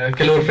 ನನ್ಗೆ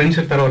ಕೆಲವರು ಫ್ರೆಂಡ್ಸ್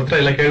ಇರ್ತಾರ, ಅವ್ರ ಹತ್ರ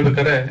ಎಲ್ಲ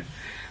ಕೇಳ್ಬೇಕಾರೆ,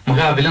 ಮಗ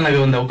ವಿಲನ್ ಆಗಿ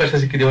ಒಂದು ಅವಕಾಶ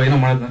ಸಿಕ್ಕಿದೀವ, ಏನೋ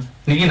ಮಾಡೋದ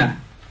ನೀಗಿನ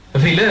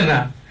ವಿಲನ್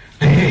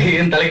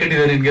ಏನ್ ತಲೆ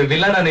ಕಟ್ಟಿದೆ ನಿನ್ಗೆ,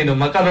 ವಿಲನ ನೀನು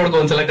ಮಕ್ಕ ನೋಡ್ಕೊ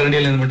ಒಂದ್ಸಲ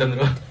ಕನ್ನಡಿಯಲ್ಲಿ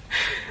ಅಂದ್ಬಿಟ್ಟಂದ್ರು.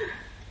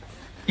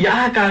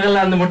 ಯಾಕಾಗಲ್ಲ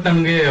ಅಂದ್ಬಿಟ್ಟು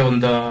ನಮ್ಗೆ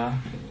ಒಂದು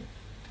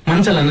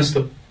ಮನ್ಸಲ್ಲಿ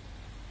ಅನಿಸ್ತು,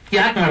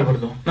 ಯಾಕೆ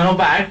ಮಾಡ್ಬಾರ್ದು?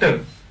 ನಾನೊಬ್ಬ ಆಕ್ಟರ್,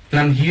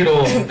 ನನ್ ಹೀರೋ,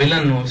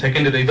 ವಿಲನ್,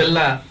 ಸೆಕೆಂಡ್ ಹೀರೋ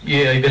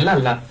ಇವೆಲ್ಲ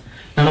ಅಲ್ಲ.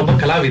 ನಾನೊಬ್ಬ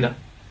ಕಲಾವಿದ,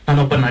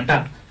 ನಾನೊಬ್ಬ ನಟ.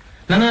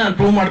 ನನ್ನ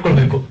ಪ್ರೂವ್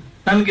ಮಾಡ್ಕೊಳ್ಬೇಕು.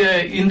 ನನ್ಗೆ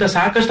ಇಂತ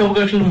ಸಾಕಷ್ಟು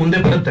ಅವಕಾಶಗಳು ಮುಂದೆ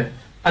ಬರುತ್ತೆ,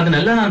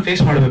 ಅದನ್ನೆಲ್ಲ ನಾನು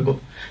ಫೇಸ್ ಮಾಡ್ಬೇಕು.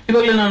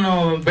 ಇವಾಗ್ಲೇ ನಾನು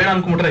ಬೇಡ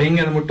ಅನ್ಕೊಂಡ್ಬಿಟ್ರೆ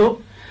ಹೆಂಗೆ ಅಂದ್ಬಿಟ್ಟು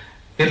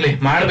ಇರ್ಲಿ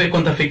ಮಾಡ್ಬೇಕು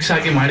ಅಂತ ಫಿಕ್ಸ್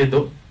ಆಗಿ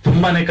ಮಾಡಿದ್ದು.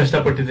 ತುಂಬಾನೇ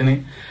ಕಷ್ಟಪಟ್ಟಿದ್ದೀನಿ.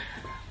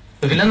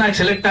 ವಿಲನ್ ಆಗಿ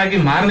ಸೆಲೆಕ್ಟ್ ಆಗಿ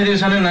ಮಾರನೇ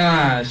ದಿವಸನೇ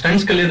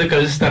ಸ್ಟಂಟ್ಸ್ ಕಲಿಯೋದು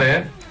ಕಳಿಸ್ತಾರೆ.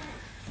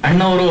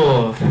 ಅಣ್ಣವರು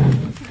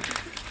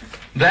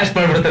ಬ್ಲಾಸ್ಟ್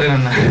ಮಾಡ್ಬಿಡ್ತಾರೆ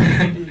ನನ್ನ.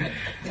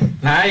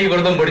 ನಾಯಿ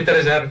ಹೊಡೆದಂಗ್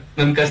ಹೊಡಿತಾರೆ ಸರ್.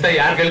 ನನ್ ಕಷ್ಟ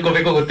ಯಾರು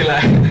ಕೇಳ್ಕೋಬೇಕೋ ಗೊತ್ತಿಲ್ಲ.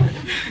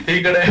 ಈ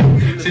ಕಡೆ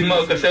ಸಿನಿಮಾ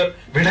ಅವಕಾಶ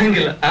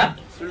ಬಿಡಂಗಿಲ್ಲ.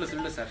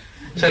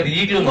 ಸರ್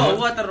ಈಗ್ಲೂ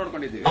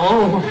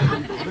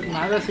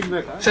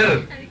ಸರ್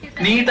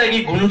ನೀಟಾಗಿ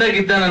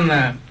ಗುಂಡಾಗಿದ್ದ ನನ್ನ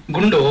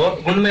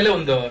ಗುಂಡ್ ಮೇಲೆ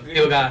ಒಂದು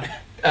ಇವಾಗ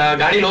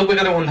ಗಾಡಿಲಿ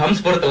ಹೋಗ್ಬೇಕಾದ್ರೆ ಒಂದು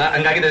ಹಂಸ್ ಬರುತ್ತಲ್ಲ,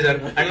 ಹಂಗಾಗಿದೆ ಸರ್.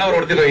 ಅಣ್ಣವ್ರು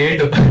ಹೊಡ್ತಿರೋ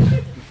ಏಟು.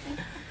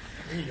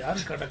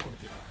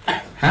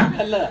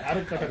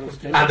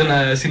 ಅದನ್ನ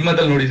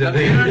ಸಿನಿಮಾದಲ್ಲಿ ನೋಡಿ ಸರ್.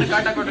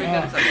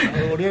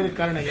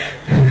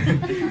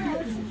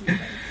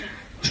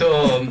 ಸೊ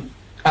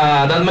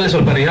ಅದಾದ್ಮೇಲೆ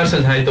ಸ್ವಲ್ಪ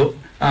ರಿಹರ್ಸಲ್ಸ್ ಆಯ್ತು.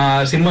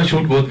 ಸಿನಿಮಾ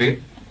ಶೂಟ್ಗೆ ಹೋದ್ವಿ.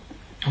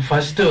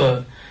 ಫಸ್ಟ್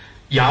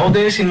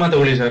ಯಾವುದೇ ಸಿನಿಮಾ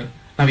ತಗೊಳ್ಳಿ ಸರ್,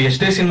 ನಾವ್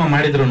ಎಷ್ಟೇ ಸಿನಿಮಾ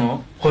ಮಾಡಿದ್ರು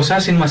ಹೊಸ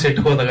ಸಿನಿಮಾ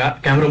ಸೆಟ್ಗೆ ಹೋದಾಗ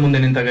ಕ್ಯಾಮ್ರಾ ಮುಂದೆ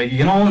ನಿಂತಾಗ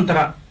ಏನೋ ಒಂಥರ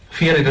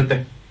ಫಿಯರ್ ಇರುತ್ತೆ.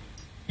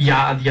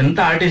 ಎಂತ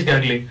ಆರ್ಟಿಸ್ಟ್ಗೆ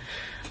ಆಗ್ಲಿ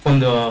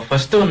ಒಂದು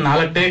ಫಸ್ಟ್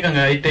 4 ಟೇಕ್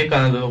 5 ಟೇಕ್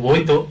ಅದು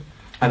ಹೋಯ್ತು.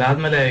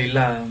 ಅದಾದ್ಮೇಲೆ ಇಲ್ಲ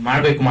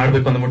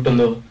ಮಾಡ್ಬೇಕು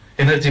ಅಂದ್ಬಿಟ್ಟೊಂದು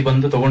ಎನರ್ಜಿ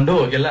ಬಂದು ತಗೊಂಡು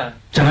ಎಲ್ಲ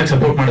ಚೆನ್ನಾಗಿ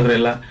ಸಪೋರ್ಟ್ ಮಾಡಿದ್ರು.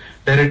 ಎಲ್ಲ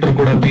ಡೈರೆಕ್ಟರ್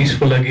ಕೂಡ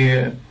ಪೀಸ್ಫುಲ್ ಆಗಿ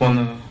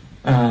ಒಂದು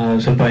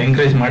ಸ್ವಲ್ಪ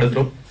ಎಂಕರೇಜ್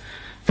ಮಾಡಿದ್ರು.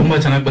 ತುಂಬಾ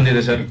ಚೆನ್ನಾಗಿ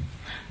ಬಂದಿದೆ ಸರ್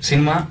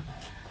ಸಿನಿಮಾ.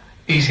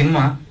 ಈ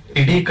ಸಿನಿಮಾ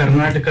ಇಡೀ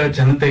ಕರ್ನಾಟಕ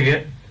ಜನತೆಗೆ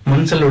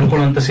ಮನ್ಸಲ್ಲಿ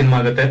ಉಳ್ಕೊಳ್ಳುವಂತ ಸಿನಿಮಾ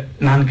ಆಗುತ್ತೆ,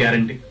 ನಾನ್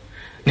ಗ್ಯಾರಂಟಿ.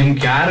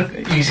 ನಿಮ್ಗೆ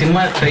ಈ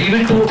ಸಿನಿಮಾ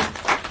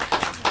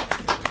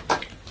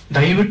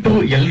ದಯವಿಟ್ಟು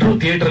ಎಲ್ಲರೂ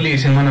ಥಿಯೇಟರ್ ಅಲ್ಲಿ ಈ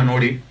ಸಿನಿಮಾನ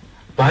ನೋಡಿ.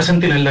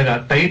 ವಾಸಂತಿ ನಲಿದಾಗ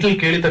ಟೈಟಲ್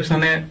ಕೇಳಿದ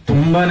ತಕ್ಷಣ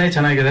ತುಂಬಾನೇ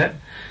ಚೆನ್ನಾಗಿದೆ.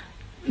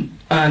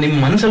 ನಿಮ್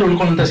ಮನ್ಸಲ್ಲಿ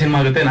ಉಳ್ಕೊಳ್ಳುವಂತ ಸಿನಿಮಾ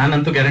ಆಗುತ್ತೆ,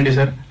 ನಾನಂತೂ ಗ್ಯಾರಂಟಿ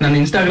ಸರ್. ನನ್ನ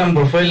ಇನ್ಸ್ಟಾಗ್ರಾಮ್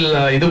ಪ್ರೊಫೈಲ್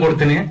ಇದು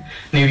ಕೊಡ್ತೀನಿ,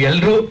 ನೀವ್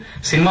ಎಲ್ರು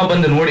ಸಿನಿಮಾ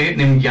ಬಂದು ನೋಡಿ.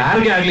 ನಿಮ್ಗೆ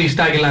ಯಾರಿಗೆ ಆಗ್ಲಿ ಇಷ್ಟ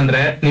ಆಗಿಲ್ಲ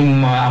ಅಂದ್ರೆ ನಿಮ್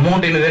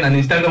ಅಮೌಂಟ್ ಏನಿದೆ ನನ್ನ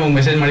ಇನ್ಸ್ಟಾಗ್ರಾಮ್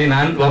ಮೆಸೇಜ್ ಮಾಡಿ,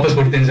 ನಾನ್ ವಾಪಸ್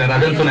ಕೊಡ್ತೀನಿ ಸರ್.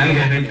 ಅದಂತೂ ನಾನು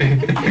ಗ್ಯಾರಂಟಿ.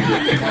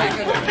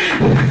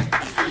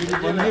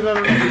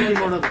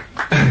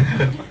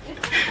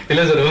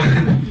 ಇಲ್ಲ ಸರ್.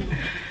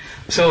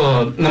 ಸೊ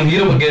ನಮ್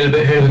ಹೀರೋ ಬಗ್ಗೆ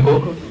ಹೇಳ್ಬೇಕು.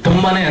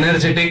 ತುಂಬಾನೇ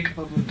ಎನರ್ಜೆಟಿಕ್,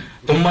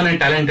 ತುಂಬಾನೇ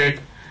ಟ್ಯಾಲೆಂಟೆಡ್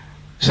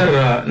ಸರ್.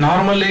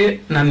 ನಾರ್ಮಲಿ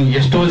ನಾನು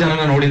ಎಷ್ಟೋ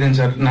ಜನನ ನೋಡಿದ್ದೀನಿ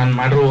ಸರ್. ನಾನು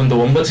ಮಾಡಿರೋ ಒಂದು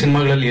 9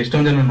 ಸಿನಿಮಾಗಳಲ್ಲಿ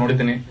ಎಷ್ಟೊಂದು ಜನ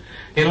ನೋಡಿದ್ದೀನಿ.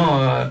 ಏನೋ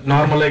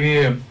ನಾರ್ಮಲ್ ಆಗಿ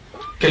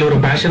ಕೆಲವರು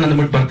ಪ್ಯಾಷನ್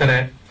ಅಂದ್ಬಿಟ್ಟು ಬರ್ತಾರೆ,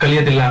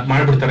 ಕಲಿಯೋದಿಲ್ಲ,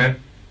 ಮಾಡ್ಬಿಡ್ತಾರೆ.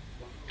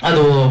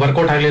 ಅದು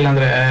ವರ್ಕೌಟ್ ಆಗ್ಲಿಲ್ಲ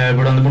ಅಂದ್ರೆ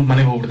ಬಿಡು ಅಂದ್ಬಿಟ್ಟು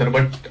ಮನೆಗೆ ಹೋಗ್ಬಿಡ್ತಾರೆ.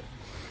 ಬಟ್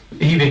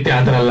ಈ ವ್ಯಕ್ತಿ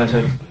ಆತರ ಅಲ್ಲ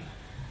ಸರ್.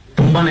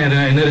 ತುಂಬಾನೇ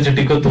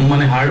ಎನರ್ಜೆಟಿಕ್,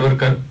 ತುಂಬಾನೇ ಹಾರ್ಡ್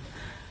ವರ್ಕರ್,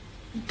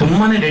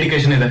 ತುಂಬಾನೇ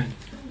ಡೆಡಿಕೇಶನ್ ಇದೆ.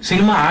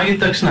 ಸಿನಿಮಾ ಆಗಿದ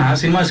ತಕ್ಷಣ,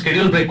 ಸಿನಿಮಾ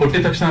ಸ್ಕೆಡ್ಯೂಲ್ ಬ್ರೇಕ್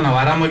ಕೊಟ್ಟಿದ ತಕ್ಷಣ ನಾವು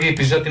ಆರಾಮಾಗಿ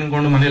ಪಿಜ್ಜಾ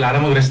ತಿನ್ಕೊಂಡು ಮನೇಲಿ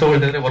ಆರಾಮಾಗಿ ರೆಸ್ಟ್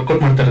ತಗೊಳ್ತಾ ಇದ್ರೆ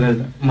ವರ್ಕೌಟ್ ಮಾಡ್ತಾ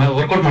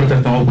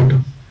ಇರ್ತಾವೆ ಹೋಗ್ಬಿಟ್ಟು.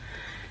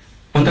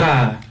 ಒಂಥರ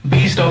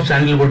ಬೀಸ್ಟ್ ಆಫ್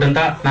ಸ್ಯಾಂಡಲ್ವುಡ್ ಅಂತ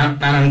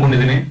ನಾನು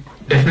ಅನ್ಕೊಂಡಿದ್ದೀನಿ.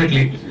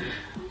 ಡೆಫಿನೆಟ್ಲಿ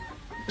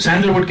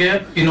ಸ್ಯಾಂಡಲ್ವುಡ್ಗೆ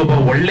ಇನ್ನೊಬ್ಬ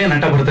ಒಳ್ಳೆ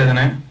ನಟ ಬರ್ತಾ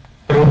ಇದ್ದಾನೆ,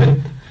 ರೋಹಿತ್.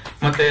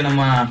 ಮತ್ತೆ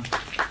ನಮ್ಮ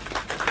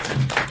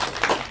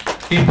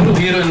ಇಬ್ರು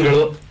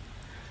ಹೀರೋಯಿನ್ಗಳು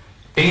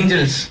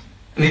ಏಂಜಲ್ಸ್.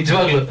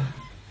 ನಿಜವಾಗ್ಲು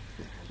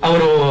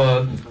ಅವರು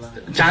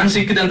ಚಾನ್ಸ್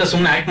ಸಿಕ್ಕಿದೆ ಅಂತ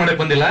ಸುಮ್ನೆ ಆಕ್ಟ್ ಮಾಡಕ್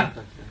ಬಂದಿಲ್ಲ.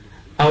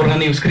 ಅವ್ರನ್ನ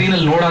ನೀವು ಸ್ಕ್ರೀನ್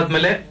ಅಲ್ಲಿ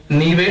ನೋಡಾದ್ಮೇಲೆ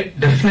ನೀವೇ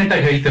ಡೆಫಿನೆಟ್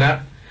ಆಗಿ ಹೇಳ್ತೀರಾ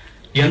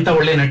ಎಂತ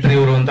ಒಳ್ಳೆ ನಟರಿ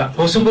ಇವರು ಅಂತ.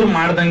 ಹೊಸಬ್ರು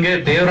ಮಾಡ್ದಂಗೆ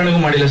ದೇವರನಿಗೂ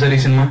ಮಾಡಿಲ್ಲ ಸರ್ ಈ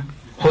ಸಿನಿಮಾ.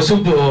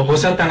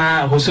 ಹೊಸತನ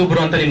ಹೊಸಬ್ರು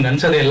ಅಂತ ನಿಮ್ಗೆ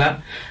ಅನ್ಸೋದೇ ಇಲ್ಲ.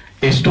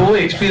 ಎಷ್ಟೋ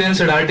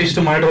ಎಕ್ಸ್ಪೀರಿಯನ್ಸ್ಡ್ ಆರ್ಟಿಸ್ಟ್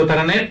ಮಾಡಿರೋ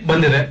ತರಾನೇ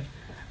ಬಂದಿದೆ.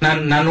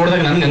 ನಾನ್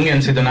ನೋಡಿದಾಗ ನನ್ಗೆ ಹಂಗೆ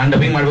ಅನ್ಸಿದ್ದು. ನಾನ್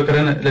ಡಬ್ಬಿಂಗ್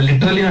ಮಾಡ್ಬೇಕಾದ್ರೆ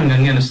ಲಿಟ್ರಲಿ ನನ್ಗೆ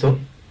ಹಂಗೆ ಅನಿಸ್ತು.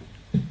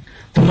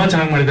 ತುಂಬಾ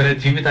ಚೆನ್ನಾಗಿ ಮಾಡಿದ್ದಾರೆ.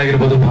 ಜೀವಿತ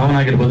ಆಗಿರ್ಬೋದು, ಭಾವನ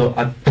ಆಗಿರ್ಬೋದು,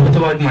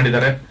 ಅದ್ಭುತವಾಗಿ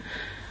ಮಾಡಿದ್ದಾರೆ.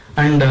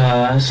 ಅಂಡ್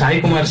ಸಾಯಿ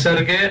ಕುಮಾರ್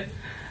ಸರ್ಗೆ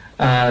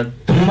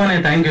ತುಂಬಾನೇ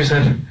thank you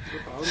sir.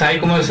 Sai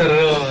Kumar sir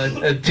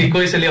ಚಿಕ್ಕ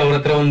ವಯಸ್ಸಲ್ಲಿ ಅವ್ರ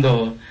ಹತ್ರ ಒಂದು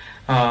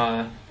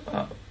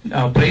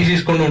ಪ್ರೈಸ್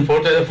ಇಸ್ಕೊಂಡು ಒಂದು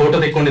ಫೋಟೋ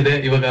ತೆಕ್ಕೊಂಡಿದ್ದೆ.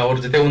 ಇವಾಗ ಅವ್ರ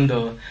ಜೊತೆ ಒಂದು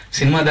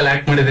ಸಿನಿಮಾದಲ್ಲಿ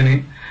ಆಕ್ಟ್ ಮಾಡಿದ್ದೀನಿ.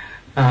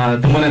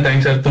 ತುಂಬಾನೇ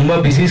ಥ್ಯಾಂಕ್ಸ್ ಸರ್. ತುಂಬಾ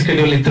ಬಿಸಿ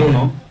ಸ್ಕೆಡ್ಯೂಲ್ ಇದ್ರು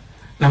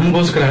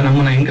ನಮಗೋಸ್ಕರ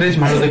ನಮ್ಮನ್ನ ಎಂಕರೇಜ್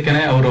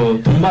ಮಾಡೋದಕ್ಕೇನೆ ಅವರು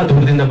ತುಂಬಾ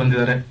ದೂರದಿಂದ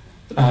ಬಂದಿದ್ದಾರೆ.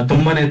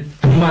 ತುಂಬಾ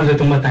ಅಂದ್ರೆ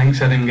ತುಂಬಾ ಥ್ಯಾಂಕ್ಸ್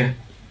ಸರ್ ನಿಮ್ಗೆ.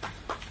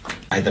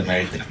 ಆಯ್ತಮ್ಮ,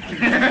 ಹೇಳ್ತೀನಿ.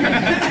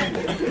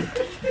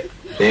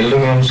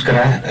 ಎಲ್ರಿಗೂ ನಮಸ್ಕಾರ.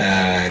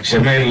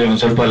 ಕ್ಷಮೆ ಇರ್ಲಿ, ಒಂದ್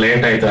ಸ್ವಲ್ಪ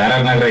ಲೇಟ್ ಆಯ್ತು.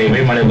 ಆರ್ ನಗರ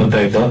ಹೆವಿ ಮಳೆ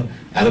ಬರ್ತಾಯಿತ್ತು,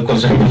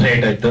 ಅದಕ್ಕೊಂದ್ ಸ್ವಲ್ಪ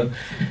ಲೇಟ್ ಆಯ್ತು.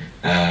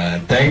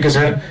 Thank you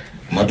sir.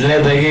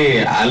 ಮೊದಲನೇದಾಗಿ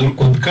ಅಲ್ಲಿ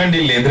ಕುತ್ಕೊಂಡು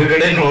ಇಲ್ಲಿ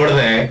ಎದುರುಗಡೆ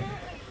ನೋಡ್ದೆ,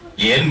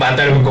 ಏನ್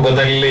ಮಾತಾಡ್ಬೇಕು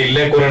ಗೊತ್ತಾಗ್ಲಿಲ್ಲ.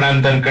 ಇಲ್ಲೇ ಕೂರೋಣ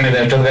ಅಂತ ಅನ್ಕೊಂಡಿದ್ದೆ.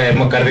 ಅಷ್ಟೊಂದು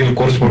ಎಮ್ಮ ಕರೆದು ಇಲ್ಲಿ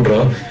ಕೂರಿಸ್ಬಿಟ್ರು.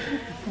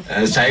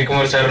 ಸಾಯಿ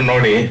ಕುಮಾರ್ ಸರ್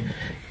ನೋಡಿ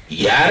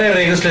ಯಾರ್ಯಾರು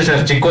ರೇಗಿಸ್ಲಿ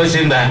ಸರ್, ಚಿಕ್ಕ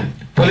ವಯಸ್ಸಿಂದ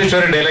ಪೊಲೀಸ್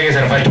ಡೈಲಾಗೆ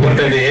ಸರ್ ಫಸ್ಟ್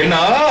ಬರ್ತಾ ಇದ್ದೆ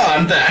ಏನೋ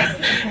ಅಂತ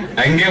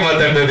ಹಂಗೆ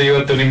ಮಾತಾಡ್ತಾ ಇದ್ದೆ.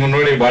 ಇವತ್ತು ನಿಮ್ಮ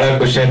ನೋಡಿ ಬಹಳ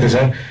ಖುಷಿ ಆಯ್ತು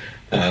ಸರ್.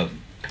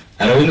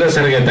 ರವೀಂದ್ರ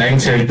ಸರ್ಗೆ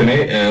ಥ್ಯಾಂಕ್ಸ್ ಹೇಳ್ತೀನಿ.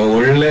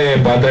 ಒಳ್ಳೆ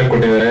ಪಾತ್ರ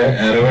ಕೊಟ್ಟಿದ್ದಾರೆ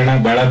ರವೀಣ,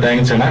 ಬಹಳ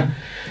ಥ್ಯಾಂಕ್ಸ್ ಅಣ್ಣ.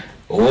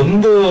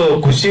 ಒಂದು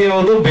ಖುಷಿ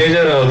ಯಾವುದು,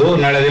 ಬೇಜಾರು ಯಾವುದು,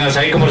 ನಾಳೆ ದಿನ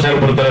ಸಾಯಿ ಕುಮಾರ್ ಸರ್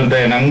ಬರ್ತಾರಂತೆ,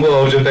 ನಮಗೂ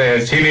ಅವ್ರ ಜೊತೆ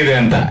ಸೀನ್ ಇದೆ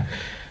ಅಂತ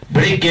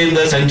ಬೆಳಿಗ್ಗೆಯಿಂದ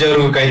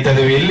ಸಂಜೆವರೆಗೂ ಕಾಯ್ತಾ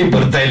ಇದೀವಿ. ಎಲ್ಲಿ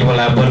ಬರ್ತಾ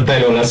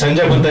ಇಲ್ವಲ್ಲ.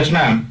 ಸಂಜೆ ಬಂದ ತಕ್ಷಣ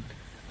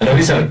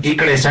ರವಿ ಸರ್ ಈ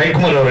ಕಡೆ ಸಾಯಿ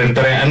ಕುಮಾರ್ ಅವ್ರು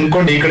ಇರ್ತಾರೆ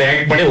ಅನ್ಕೊಂಡು ಈ ಕಡೆ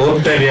ಆಕ್ಟ್ ಮಾಡಿ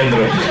ಹೋಗ್ತಾ ಇರಿ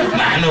ಅಂದ್ರು.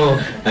 ನಾನು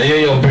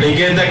ಅಯ್ಯೋ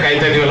ಬೆಳಿಗ್ಗೆಯಿಂದ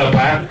ಕಾಯ್ತಾ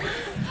ಇದೀವಲ್ಲಪ್ಪ.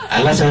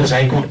 ಅಲ್ಲ ಸರ್,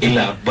 ಸಾಯಿ ಕುಮಾರ್ ಇಲ್ಲ,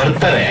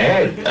 ಬರ್ತಾರೆ,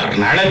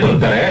 ನಾಳೆ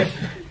ಬರ್ತಾರೆ,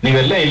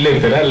 ನೀವೆಲ್ಲ ಇಲ್ಲೇ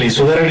ಇರ್ತೀರ. ಅಲ್ಲಿ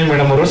ಸುಧಾರಣಿ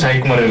ಮೇಡಮ್ ಅವರು ಸಾಯಿ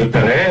ಕುಮಾರ್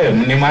ಇರ್ತಾರೆ,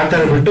 ನೀವ್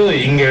ಮಾತಾಡ್ಬಿಟ್ಟು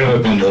ಹಿಂಗ್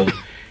ಹೇಳ್ಬೇಕು. ಒಂದು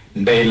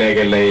ಡೈಲಾಗ್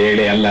ಎಲ್ಲ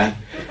ಹೇಳಿ ಅಲ್ಲ,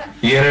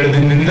 2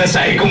 ದಿನದಿಂದ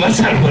ಸಾಯಿ ಕುಮಾರ್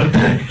ಸರ್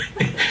ಬರ್ತಾರೆ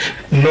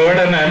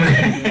ನೋಡೋಣ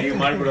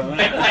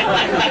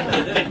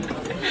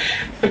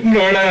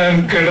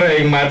ಅನ್ಕೊಂಡ್ರೆ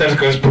ಹಿಂಗ್ ಮಾತಾಡ್ಸ್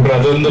ಕಳಿಸ್ಬಿಟ್ರು.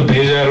 ಅದೊಂದು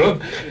ಬೇಜಾರು.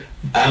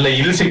 ಅಲ್ಲ,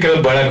 ಇಲ್ಲಿ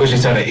ಸಿಕ್ಕಿರೋದು ಬಹಳ ಖುಷಿ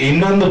ಸರ್.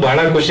 ಇನ್ನೊಂದು ಬಹಳ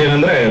ಖುಷಿ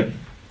ಏನಂದ್ರೆ,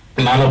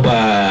 ನಾನೊಬ್ಬ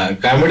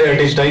ಕಾಮಿಡಿ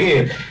ಆರ್ಟಿಸ್ಟ್ ಆಗಿ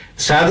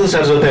ಸಾಧು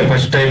ಸರ್ ಜೊತೆ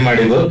ಫಸ್ಟ್ ಟೈಮ್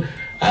ಮಾಡಿದ್ದು.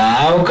 ಆ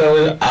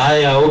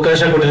ಅವಕಾಶ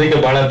ಕೊಡೋದಕ್ಕೆ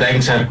ಬಹಳ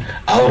ಥ್ಯಾಂಕ್ಸ್ ಸರ್.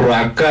 ಅವ್ರ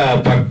ಅಕ್ಕ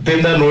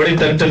ಪಕ್ಕದಿಂದ ನೋಡಿದ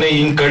ತಕ್ಷಣ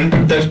ಹಿಂಗ್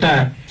ಕಂಡ್ಬಿಟ್ಟ ತಕ್ಷಣ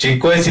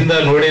ಚಿಕ್ಕ ವಯಸ್ಸಿಂದ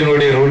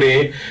ನೋಡಿ ರೂಢಿ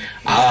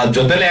ಆ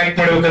ಜೊತೆಲೆ ಆಕ್ಟ್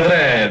ಮಾಡ್ಬೇಕಂದ್ರೆ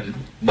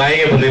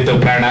ಬಾಯಿಗೆ ಬಂದಿತ್ತು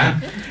ಪ್ರಾಣ.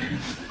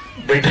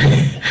 ಬಟ್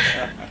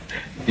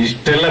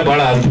ಇಷ್ಟೆಲ್ಲ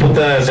ಬಹಳ ಅದ್ಭುತ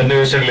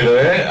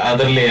ಸನ್ನಿವೇಶಗಳಿದಾವೆ.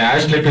 ಅದರಲ್ಲಿ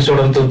ಲಾಸ್ಟ್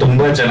ಎಪಿಸೋಡ್ ಅಂತೂ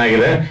ತುಂಬಾ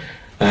ಚೆನ್ನಾಗಿದೆ.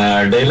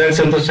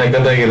 ಡೈಲಾಗ್ಸ್ ಅಂತೂ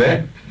ಸಖತ್ತಾಗಿದೆ.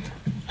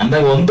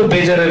 ಅಂದಾಗ ಒಂದು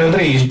ಬೇಜಾರು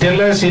ಏನಂದ್ರೆ,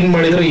 ಇಷ್ಟೆಲ್ಲ ಸೀನ್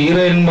ಮಾಡಿದ್ರು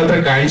ಹೀರೋಯಿನ್ ಮಾತ್ರ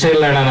ಕಾಣಿಸೇ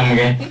ಇಲ್ಲ ಅಣ್ಣ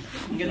ನಮ್ಗೆ.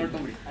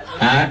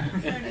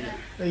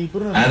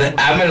 ಅದೇ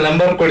ಆಮೇಲೆ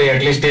ನಂಬರ್ ಕೊಡಿ,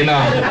 ಅಟ್ಲೀಸ್ಟ್ ಏನೋ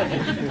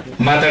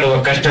ಮಾತಾಡುವ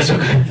ಕಷ್ಟ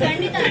ಸುಖ.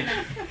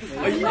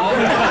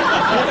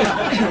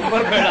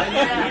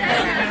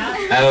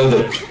 ಹೌದು,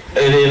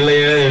 ಇದೆಲ್ಲ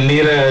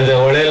ನೀರ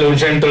ಹೊಳೆಯಲ್ಲಿ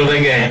ಹುಣಸೆಹಣ್ಣು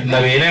ತೊಳ್ದಂಗೆ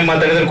ನಾವ್ ಏನೇ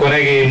ಮಾತಾಡಿದ್ರೆ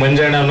ಕೊನೆಗೆ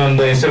ಮಂಜಣ್ಣ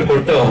ಅನ್ನೊಂದು ಹೆಸರು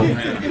ಕೊಟ್ಟು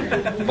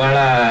ಬಹಳ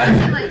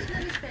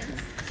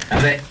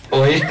ಅದೇ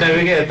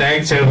ವೈಷ್ಣವಿಗೆ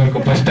ಥ್ಯಾಂಕ್ಸ್ ಹೇಳ್ಬೇಕು.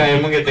 ಫಸ್ಟ್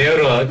ಟೈಮ್ಗೆ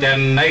ದೇವ್ರು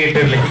ಚೆನ್ನಾಗಿ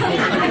ಇಟ್ಟಿರ್ಲಿ,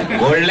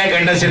 ಒಳ್ಳೆ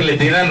ಗಂಡ ಸಿಗ್ಲಿ,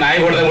 ದಿನ ನಾಯಿ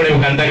ಹೊಡೆದ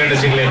ಹೊಡಿಬೇಕು ಅಂತ ಗಂಡ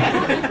ಸಿಗ್ಲಿ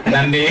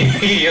ನನ್ನ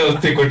ಈ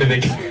ಔಷಧಿ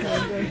ಕೊಟ್ಟಿದ್ದಕ್ಕೆ.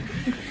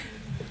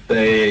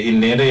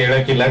 ಇನ್ನೇನು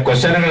ಹೇಳಕ್ಕಿಲ್ಲ.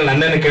 ಕ್ವಶನ್ಗಳು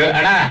ನನ್ನೇನು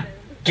ಅಣ್ಣ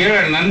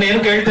ಕೇಳೋಣ, ನನ್ನೇನು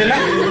ಕೇಳ್ತಿಲ್ಲ.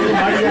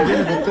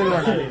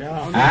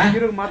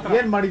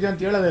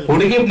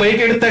 ಹುಡುಗಿ ಬೈಕ್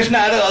ಹಿಡಿದ ತಕ್ಷಣ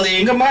ಅದು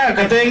ಹೆಂಗಮ್ಮ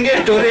ಕತೆ ಹೆಂಗೆ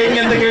ಸ್ಟೋರಿ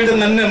ಹೆಂಗೆ ಅಂತ ಕೇಳಿದ್ರೆ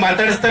ನನ್ನ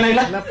ಮಾತಾಡಿಸ್ತಾನೆ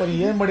ಇಲ್ಲ.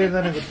 ಏನ್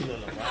ಮಾಡಿರ್ತಾನೆ ಗೊತ್ತಿಲ್ಲ,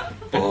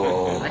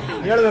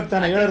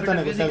 ಹೇಳ್ತಾನೆ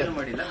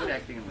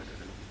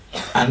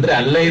ಅಂದ್ರೆ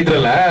ಅಲ್ಲೇ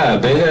ಇದ್ರಲ್ಲ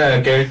ಬೇಗ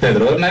ಕೇಳ್ತಾ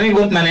ಇದ್ರು. ನನಗೆ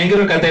ಗೊತ್ತು, ನಾನು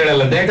ಹೆಂಗಿರೋ ಕತೆ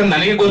ಹೇಳಲ್ಲ, ಯಾಕಂದ್ರೆ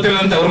ನನಗೆ ಗೊತ್ತಿಲ್ಲ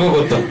ಅಂತ ಅವ್ರಿಗೂ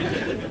ಗೊತ್ತು.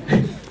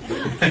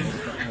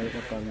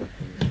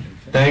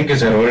 ಥ್ಯಾಂಕ್ ಯು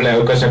ಸರ್, ಒಳ್ಳೆ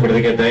ಅವಕಾಶ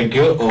ಕೊಡೋದಕ್ಕೆ ಥ್ಯಾಂಕ್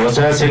ಯು. ಹೊಸ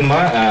ಸಿನಿಮಾ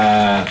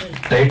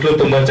ಟೈಟ್ಲು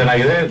ತುಂಬಾ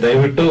ಚೆನ್ನಾಗಿದೆ.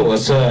 ದಯವಿಟ್ಟು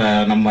ಹೊಸ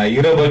ನಮ್ಮ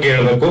ಹೀರೋ ಬಗ್ಗೆ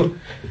ಹೇಳ್ಬೇಕು.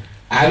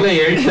 ಆಗ್ಲೇ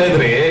ಹೇಳ್ತಾ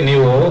ಇದ್ರಿ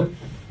ನೀವು,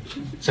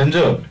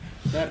 ಸಂಜು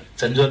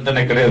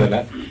ಅಂತಾನೆ ಕರೆಯೋದಲ್ಲ,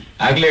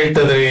 ಆಗ್ಲೇ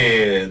ಹೇಳ್ತಾ ಇದ್ರಿ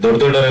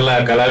ದೊಡ್ಡವರೆಲ್ಲ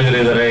ಕಲಾವಿದರು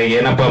ಇದಾರೆ,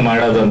 ಏನಪ್ಪಾ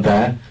ಮಾಡೋದು ಅಂತ.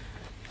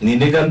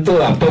 ನಿನಗಂತೂ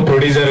ಅಪ್ಪ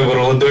ಪ್ರೊಡ್ಯೂಸರ್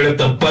ಗುರು, ಒಂದ್ ವೇಳೆ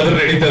ತಪ್ಪಾದ್ರೂ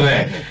ನಡೀತದೆ.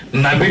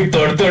 ನಮಗ್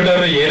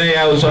ದೊಡ್ಡವರು ಏನೇ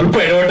ಯಾವ ಸ್ವಲ್ಪ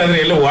ಎಡವಟ್ಟಾದ್ರೆ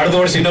ಎಲ್ಲ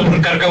ಹೊಡೆದೋಡ್ಸಿ ಇನ್ನೊಬ್ರು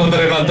ಕರ್ಕೊಂಡ್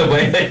ಹೋಗ್ತಾರೇನೋ ಅಂತ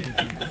ಭಯ.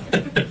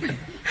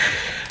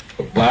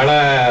 ಬಹಳ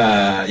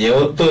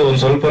ಯಾವತ್ತು ಒಂದ್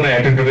ಸ್ವಲ್ಪ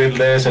ಆಟಿಟ್ಯೂಡ್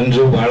ಇಲ್ಲದೆ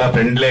ಸಂಜು ಬಹಳ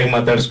ಫ್ರೆಂಡ್ಲಿ ಆಗಿ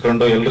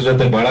ಮಾತಾಡ್ಸ್ಕೊಂಡು ಎಲ್ರ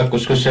ಜೊತೆ ಬಹಳ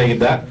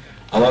ಖುಷಿಯಾಗಿದ್ದ.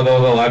 ಅವಾಗ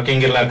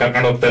ವಾಕಿಂಗ್ ಎಲ್ಲ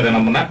ಕರ್ಕೊಂಡು ಹೋಗ್ತಾ ಇದೆ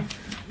ನಮ್ಮನ್ನ,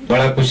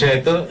 ಬಹಳ ಖುಷಿ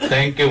ಆಯ್ತು.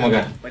 ಥ್ಯಾಂಕ್ ಯು ಮಗ,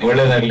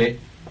 ಒಳ್ಳೇದಾಗ್ಲಿ.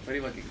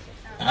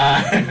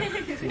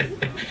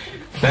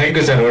 ಥ್ಯಾಂಕ್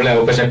ಯು ಸರ್, ಒಳ್ಳೆ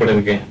ಅವಕಾಶ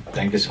ಕೊಡೋದಕ್ಕೆ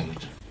ಥ್ಯಾಂಕ್ ಯು ಸೊ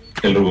ಮಚ್.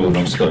 ಎಲ್ರಿಗೂ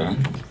ನಮಸ್ಕಾರ.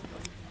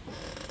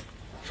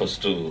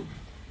 ಫಸ್ಟ್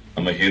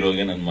ನಮ್ಮ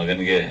ಹೀರೋಗೆ, ನನ್ನ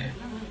ಮಗನಿಗೆ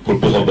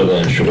ಹುಟ್ಟುಹಬ್ಬದ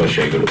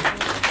ಶುಭಾಶಯಗಳು.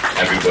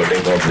 Happy birthday,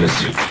 god bless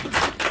you.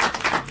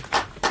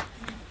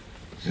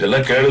 ಇದೆಲ್ಲ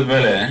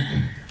ಕೇಳಿದ್ಮೇಲೆ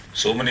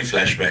so many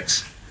flash Bacs.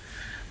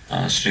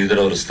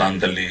 Sridhar ಅವರ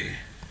ಸ್ಥಾನದಲ್ಲಿ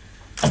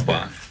ಅಪ್ಪ,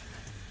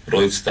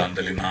 ರೋಹಿತ್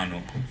ಸ್ಥಾನದಲ್ಲಿ ನಾನು,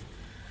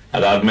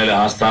 ಅದಾದ್ಮೇಲೆ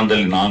ಆ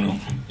ಸ್ಥಾನದಲ್ಲಿ ನಾನು,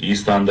 ಈ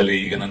ಸ್ಥಾನದಲ್ಲಿ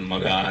ಈಗ ನನ್ನ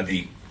ಮಗ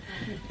ಆದಿ.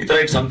 ಈ ತರ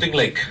it something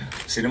like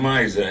cinema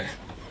is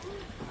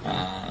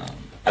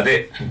ಅದೇ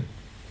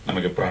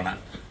ನಮಗೆ ಪ್ರಾಣ.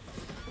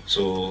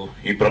 ಸೊ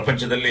ಈ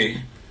ಪ್ರಪಂಚದಲ್ಲಿ,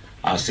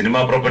 ಆ ಸಿನಿಮಾ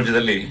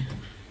ಪ್ರಪಂಚದಲ್ಲಿ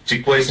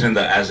ಚಿಕ್ಕ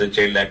ವಯಸ್ಸಿನಿಂದ as A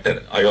child actor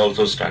I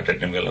also started.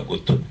 ನಿಮಗೆಲ್ಲ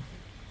ಗೊತ್ತು,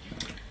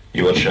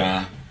 ಈ ವರ್ಷ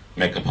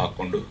ಮೇಕಪ್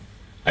ಹಾಕೊಂಡು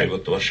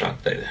 50 ವರ್ಷ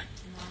ಆಗ್ತಾ ಇದೆ.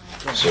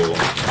 ಸೊ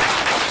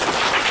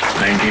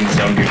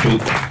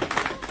 1972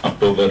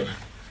 ಅಕ್ಟೋಬರ್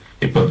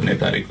 20ನೇ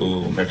ತಾರೀಕು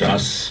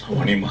ಮೆಡ್ರಾಸ್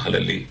ವಾಣಿ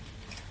ಮಹಲಲ್ಲಿ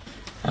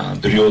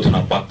ದುರ್ಯೋಧನ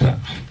ಪಾತ್ರ.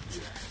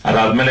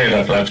 ಅದಾದ್ಮೇಲೆ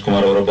ಡಾಕ್ಟರ್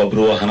ರಾಜ್ಕುಮಾರ್ ಅವರ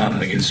ಬಬ್ರುವಾಹನ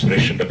ನನಗೆ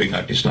ಇನ್ಸ್ಪಿರೇಷನ್ ಡಬ್ಬಿಂಗ್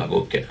ಆರ್ಟಿಸ್ಟ್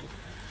ಆಗೋಕೆ.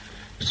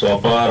 ಸೊ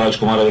ಅಪ್ಪ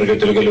ರಾಜ್ಕುಮಾರ್ ಅವರಿಗೆ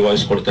ತೆಲುಗಲ್ಲಿ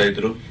ವಾಯ್ಸ್ ಕೊಡ್ತಾ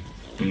ಇದ್ರು,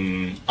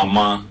 ಅಮ್ಮ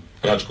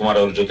ರಾಜ್ಕುಮಾರ್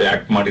ಅವ್ರ ಜೊತೆ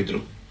ಆಕ್ಟ್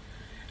ಮಾಡಿದ್ರು.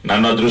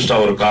 ನನ್ನ ಅದೃಷ್ಟ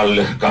ಅವರು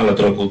ಕಾಲ್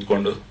ಹತ್ರ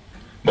ಕೂತ್ಕೊಂಡು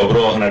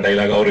ಬಬ್ರುವಾಹನ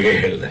ಡೈಲಾಗ್ ಅವರಿಗೆ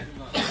ಹೇಳಿದೆ.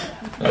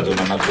 ಅದು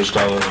ನನ್ನ ಅದೃಷ್ಟ,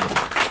 ಅವರು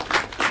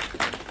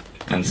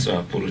ನನ್ನ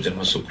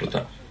ಪೂರ್ವಜನ್ಮ ಸುಕೃತ.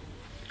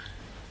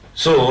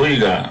 ಸೊ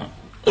ಈಗ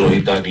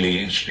ರೋಹಿತ್ ಆಗ್ಲಿ,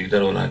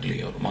 ಶ್ರೀಧರ್ ಅವರಾಗ್ಲಿ,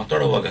 ಅವ್ರು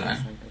ಮಾತಾಡುವಾಗ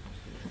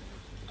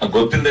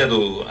ಗೊತ್ತಿಲ್ಲದೆ ಅದು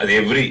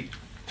every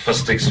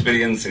first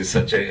experience is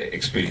such A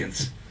experience.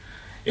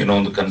 ಏನೋ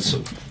ಒಂದು ಕನಸು.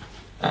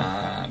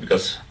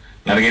 ಬಿಕಾಸ್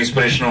ನನಗೆ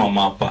ಇನ್ಸ್ಪಿರೇಷನ್ ಅಮ್ಮ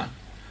ಅಪ್ಪ.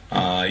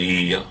 ಈ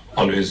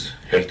ಆಲ್ವೇಸ್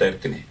ಹೇಳ್ತಾ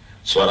ಇರ್ತೀನಿ,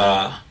 ಸ್ವರ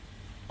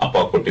ಅಪ್ಪ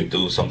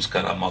ಕೊಟ್ಟಿದ್ದು,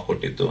 ಸಂಸ್ಕಾರ ಅಮ್ಮ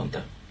ಕೊಟ್ಟಿದ್ದು ಅಂತ.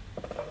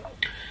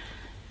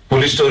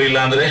 ಪೊಲೀಸ್ ಸ್ಟೋರಿ ಇಲ್ಲ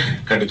ಅಂದ್ರೆ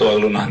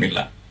ಖಂಡಿತವಾಗ್ಲೂ ನಾನಿಲ್ಲ,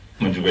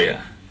 ಮಂಜು ಭಯ್ಯ.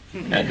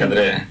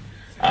 ಯಾಕಂದ್ರೆ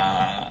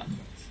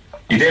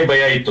ಇದೇ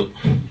ಭಯ ಇತ್ತು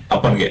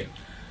ಅಪ್ಪನ್ಗೆ,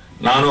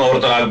 ನಾನು ಅವ್ರ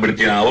ತರ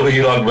ಆಗ್ಬಿಡ್ತೀನಿ, ಅವರು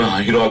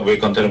ಹೀರೋ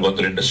ಆಗ್ಬೇಕು ಅಂತ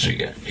ಬಂದ್ರು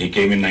ಇಂಡಸ್ಟ್ರಿಗೆ. He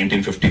came in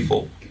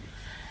 1954.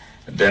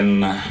 ದೆನ್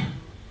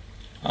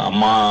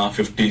ಅಮ್ಮ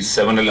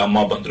 57 ಅಲ್ಲಿ ಅಮ್ಮ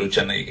ಬಂದ್ರು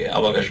ಚೆನ್ನೈಗೆ.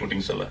 ಅವಾಗ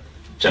ಶೂಟಿಂಗ್ಸ್ ಎಲ್ಲ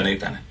ಚೆನ್ನೈ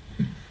ತಾನೆ.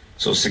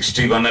 ಸೊ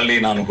 61 ಅಲ್ಲಿ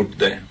ನಾನು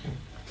ಹುಟ್ಟಿದೆ.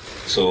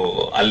 ಸೊ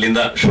ಅಲ್ಲಿಂದ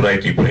ಶುರು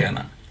ಆಯ್ತು ಈ ಪ್ರಯಾಣ.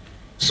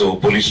 ಸೊ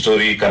ಪೊಲೀಸ್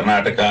ಸ್ಟೋರಿ,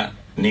 ಕರ್ನಾಟಕ,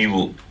 ನೀವು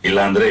ಇಲ್ಲ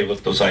ಅಂದ್ರೆ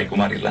ಇವತ್ತು ಸಾಯಿ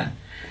ಕುಮಾರ್ ಇಲ್ಲ,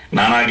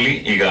 ನಾನಾಗ್ಲಿ,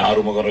 ಈಗ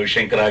ಆರುಮಗ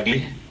ರವಿಶಂಕರ್ ಆಗ್ಲಿ,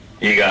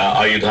 ಈಗ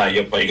ಆಯುಧ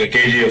ಅಯ್ಯಪ್ಪ, ಈಗ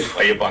KGF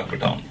ಅಯ್ಯಪ್ಪ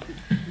ಆಗ್ಬಿಟ್ಟ ಅವನು.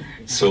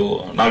 ಸೊ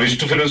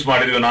ನಾವಿಷ್ಟು ಫಿಲ್ಮ್ಸ್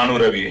ಮಾಡಿದ್ವಿ, ನಾನು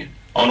ರವಿ.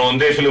 ಅವನು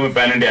ಒಂದೇ ಫಿಲ್ಮ್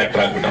ಪ್ಯಾನ್ ಇಂಡಿಯಾ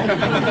ಆಕ್ಟರ್ ಆಗ್ಬಿಟ್ಟ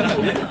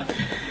ಅವನು.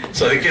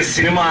 ಸೊ ಅದಕ್ಕೆ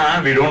ಸಿನಿಮಾ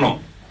ವಿ ಡೋಂಟ್ ನೋ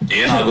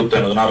ಏನಾಗುತ್ತೆ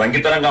ಅನ್ನೋದು. ನಾವು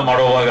ರಂಗಿತರಂಗ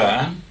ಮಾಡುವಾಗ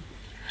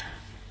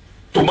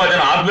ತುಂಬಾ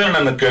ಜನ ಆದ್ಮೇಲೆ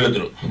ನನ್ನ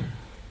ಕೇಳಿದ್ರು,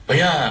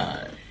 ಭಯ್ಯ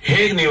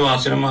ಹೇಗ್ ನೀವು ಆ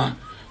ಸಿನಿಮಾ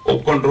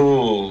ಒಪ್ಕೊಂಡ್ರು,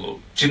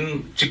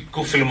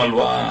 ಚಿಕ್ಕ ಫಿಲ್ಮ್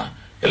ಅಲ್ವಾ,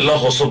 ಎಲ್ಲ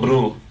ಹೊಸಬ್ರು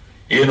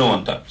ಏನು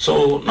ಅಂತ. ಸೊ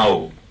ನಾವು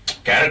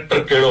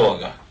ಕ್ಯಾರೆಕ್ಟರ್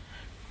ಕೇಳುವಾಗ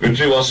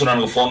ವಿಕ್ಟ್ರಿ ವಾಸು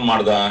ನನಗೆ ಫೋನ್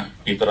ಮಾಡ್ದ,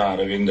 ಈ ತರ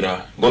ರವೀಂದ್ರ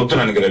ಗೊತ್ತು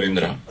ನನಗೆ,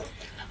 ರವೀಂದ್ರ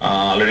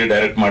ಆಲ್ರೆಡಿ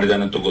ಡೈರೆಕ್ಟ್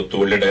ಮಾಡಿದಾನೆ ಅಂತ ಗೊತ್ತು,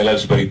 ಒಳ್ಳೆ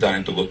ಡೈಲಾಗ್ಸ್ ಬರೀತಾನೆ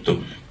ಅಂತ ಗೊತ್ತು.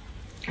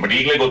 ಬಟ್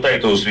ಈಗಲೇ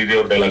ಗೊತ್ತಾಯ್ತು ಶ್ರೀದೇವ್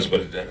ಅವ್ರ ಡೈಲಾಗ್ಸ್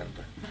ಬರೀತಾರೆ ಅಂತ.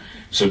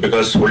 ಸೊ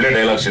ಬಿಕಾಸ್ ಒಳ್ಳೆ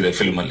ಡೈಲಾಗ್ಸ್ ಇದೆ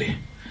ಫಿಲ್ಮ್ ಅಲ್ಲಿ.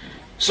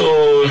 ಸೊ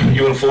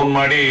ಇವರು ಫೋನ್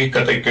ಮಾಡಿ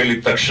ಕತೆ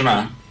ಕೇಳಿದ ತಕ್ಷಣ,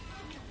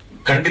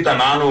 ಖಂಡಿತ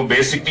ನಾನು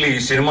ಬೇಸಿಕ್ಲಿ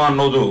ಸಿನಿಮಾ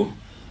ಅನ್ನೋದು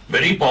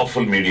ವೆರಿ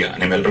ಪವರ್ಫುಲ್ ಮೀಡಿಯಾ,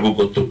 ನಿಮ್ಮೆಲ್ರಿಗೂ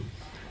ಗೊತ್ತು.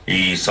 ಈ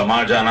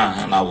ಸಮಾಜನ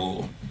ನಾವು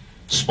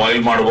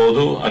ಸ್ಪಾಯಿಲ್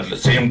ಮಾಡಬಹುದು, at the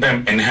same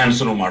time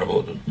enhance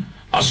ಮಾಡಬಹುದು.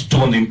 ಅಷ್ಟು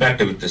ಒಂದು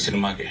ಇಂಪ್ಯಾಕ್ಟ್ ಇರುತ್ತೆ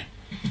ಸಿನಿಮಾಗೆ.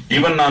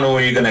 ಈವನ್ ನಾನು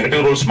ಈಗ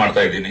ನೆಗೆಟಿವ್ ರೋಲ್ಸ್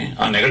ಮಾಡ್ತಾ ಇದ್ದೀನಿ.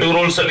 ಆ ನೆಗೆಟಿವ್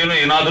ರೋಲ್ಸ್ ಅಲ್ಲಿ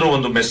ಏನಾದ್ರೂ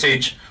ಒಂದು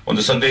ಮೆಸೇಜ್,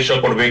 ಒಂದು ಸಂದೇಶ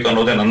ಕೊಡ್ಬೇಕು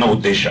ಅನ್ನೋದೇ ನನ್ನ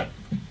ಉದ್ದೇಶ.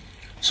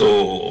 ಸೊ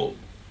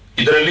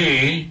ಇದರಲ್ಲಿ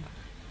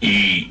ಈ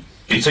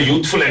it's a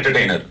youthful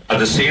entertainer. At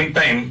the same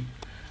time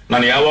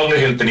ನಾನು ಯಾವಾಗ್ಲೂ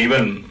ಹೇಳ್ತೀನಿ,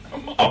 ಈವನ್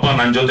ಅಪ್ಪ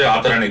ನನ್ನ ಜೊತೆ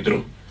ಆತರನೇ ಇದ್ರು,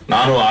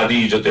 ನಾನು ಆದಿ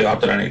ಜೊತೆ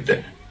ಆತರನೇ ಇದ್ದೆ.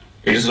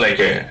 It is like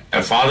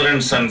A father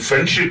and son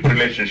friendship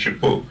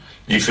relationship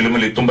ಈ ಫಿಲ್ಮ್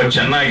ಅಲ್ಲಿ ತುಂಬಾ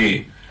ಚೆನ್ನಾಗಿ.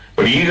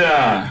 ಬಟ್ ಈಗ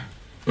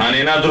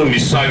ನಾನೇನಾದ್ರೂ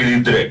ಮಿಸ್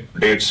ಆಗಿದ್ರೆ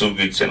ಡೇಟ್ಸ್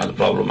ಗೀಟ್ಸ್ ಏನಾದ್ರು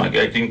ಪ್ರಾಬ್ಲಮ್ ಆಗಿ,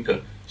 ಐ ಥಿಂಕ್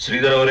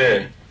ಶ್ರೀಧರ್ ಅವರೇ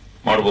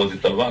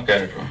ಮಾಡ್ಬೋದಿತ್ತಲ್ವಾ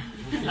ಕ್ಯಾರೆಕ್ಟರ್.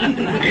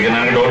 ಈಗ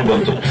ನನಗೆ ಡೌಟ್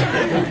ಬಂತು,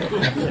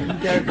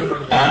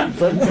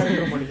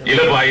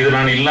 ಇಲ್ಲಪ್ಪ ಇದು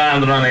ನಾನು ಇಲ್ಲ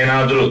ಅಂದ್ರೂ ನಾನು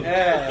ಏನಾದ್ರೂ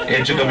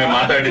ಹೆಚ್ಚು ಕಮ್ಮಿ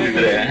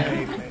ಮಾತಾಡಿದ್ರೆ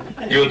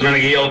ಇವತ್ತು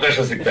ನನಗೆ ಈ ಅವಕಾಶ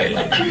ಸಿಗ್ತಾ ಇಲ್ಲ.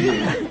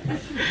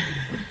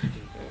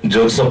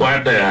 Jokes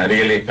apart,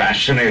 really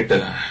passionate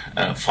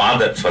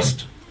father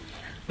first.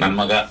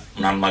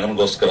 ನನ್ನ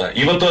ಮಗನಿಗೋಸ್ಕರ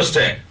ಇವತ್ತು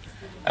ಅಷ್ಟೇ,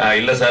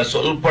 ಇಲ್ಲ ಸರ್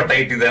ಸ್ವಲ್ಪ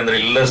ಟೈಟ್ ಇದೆ ಅಂದ್ರೆ,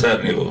 ಇಲ್ಲ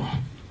ಸರ್ ನೀವು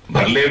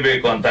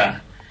ಬರ್ಲೇಬೇಕು ಅಂತ.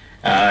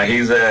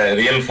 ಹೀಸ್ ಅ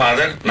ರಿಯಲ್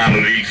ಫಾದರ್, ನಾನು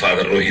ರಿಯಲ್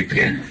ಫಾದರ್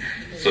ರೋಹಿತ್ಗೆ.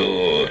 ಸೊ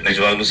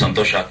ನಿಜವಾಗ್ಲೂ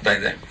ಸಂತೋಷ ಆಗ್ತಾ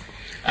ಇದೆ.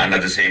 And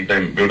at the same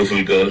time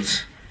beautiful girls,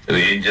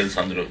 angels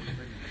ಅಂದ್ರು.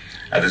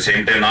 ಅಟ್ ದ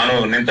ಸೇಮ್ ಟೈಮ್ ನಾನು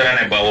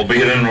ನಿಂತರೇ ಒಬ್ಬ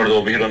ಹೀರೋನ್ ನೋಡಿದೆ,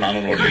 ಒಬ್ಬ ಹೀರೋ ನಾನು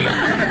ನೋಡ್ಲಿಲ್ಲ.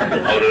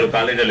 ಅವರು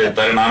ಕಾಲೇಜಲ್ಲಿ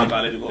ಇರ್ತಾರೆ, ನಾನು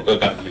ಕಾಲೇಜ್ಗೆ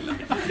ಹೋಗಕ್ಕಾಗ್ಲಿಲ್ಲ.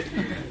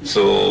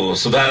 So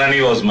Sudharani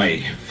was my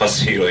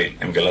first heroine,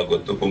 ನಿಮ್ಗೆಲ್ಲ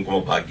ಗೊತ್ತು, ಕುಂಕುಮ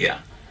ಭಾಗ್ಯ.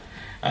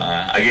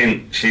 Again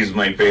she is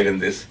my peer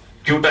in this.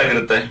 Cute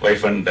ಆಗಿರುತ್ತೆ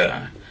wife and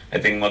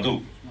I think Madhu,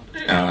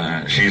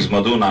 she is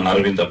ಮಧು, ನಾನು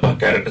ಅರವಿಂದಪ್ಪ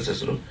ಕ್ಯಾರೆಕ್ಟರ್ಸ್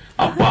ಹೆಸರು.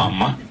 ಅಪ್ಪ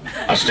ಅಮ್ಮ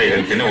ಅಷ್ಟೇ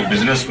ಹೇಳ್ತೀನಿ. ಒಬ್ಬ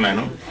ಬಿಸ್ನೆಸ್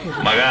ಮ್ಯಾನು,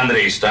 ಮಗ ಅಂದ್ರೆ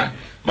ಇಷ್ಟ,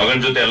 ಮಗನ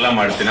ಜೊತೆ ಎಲ್ಲ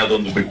ಮಾಡ್ತೀನಿ,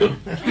 ಅದೊಂದು ಬಿಟ್ಟು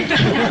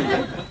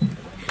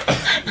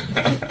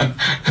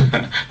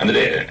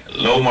ಅಂದ್ರೆ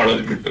ಲವ್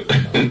ಮಾಡೋದು ಬಿಟ್ಟು.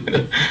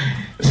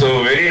 So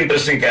very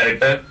interesting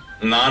character.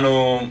 ನಾನು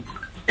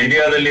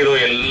ಇಂಡಿಯಾದಲ್ಲಿರೋ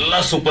ಎಲ್ಲಾ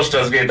ಸೂಪರ್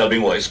ಸ್ಟಾರ್ಸ್ಗೆ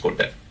ಡಬ್ಬಿಂಗ್ ವಾಯ್ಸ್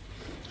ಕೊಟ್ಟೆ.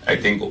 ಐ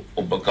ಥಿಂಕ್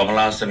ಒಬ್ಬ ಕಮಲ್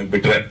ಹಾಸನ್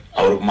ಬಿಟ್ರೆ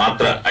ಅವ್ರಿಗೆ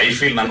ಮಾತ್ರ ಐ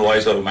ಫೀಲ್ ನನ್ನ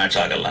ವಾಯ್ಸ್ ಅವ್ರಿಗೆ ಮ್ಯಾಚ್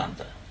ಆಗಲ್ಲ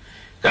ಅಂತ.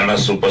 ಕನ್ನಡ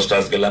ಸೂಪರ್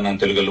ಸ್ಟಾರ್ಸ್ಗೆಲ್ಲ ನಾನು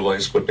ತೆಲುಗಲ್ಲಿ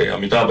ವಾಯ್ಸ್ ಕೊಟ್ಟೆ,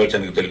 ಅಮಿತಾಬ್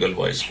ಬಚ್ಚನ್ಗೆ ತೆಲುಗಲ್ಲಿ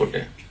ವಾಯ್ಸ್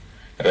ಕೊಟ್ಟೆ,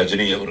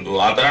 ರಜನಿ ಅವ್ರಿಗೂ.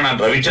 ಆತರ ನಾನು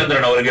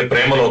ರವಿಚಂದ್ರನ್ ಅವರಿಗೆ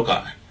ಪ್ರೇಮಲೋಕ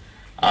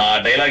ಆ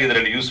ಡೈಲಾಗ್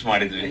ಇದ್ರಲ್ಲಿ ಯೂಸ್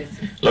ಮಾಡಿದ್ವಿ.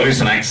 Love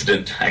is an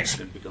accident,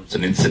 accident becomes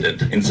an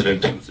incident,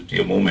 incident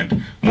movement,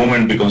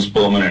 movement becomes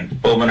permanent,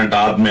 permanent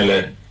ಆದ್ಮೇಲೆ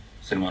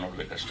cinema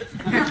ನೋಡ್ಬೇಕಷ್ಟೇ.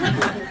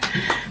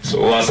 So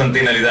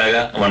Vasanthi ನಲಿದಾಗ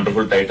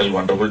wonderful title,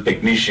 wonderful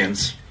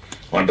technicians,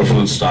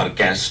 wonderful star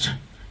cast.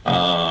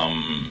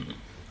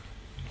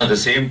 At the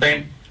same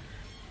time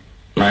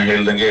ನಾ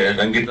ಹೇಳ್ದಂಗೆ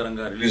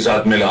ರಂಗಿತರಂಗ ರಿಲೀಸ್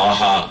ಆದ್ಮೇಲೆ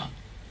ಆಹಾ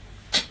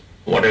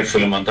ವಾಟ್ ಎ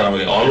ಫಿಲ್ಮ್ ಅಂತ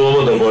ನಮಗೆ all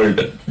over the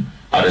world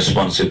ಆ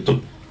response ಇತ್ತು.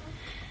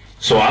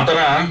 So ಆತರ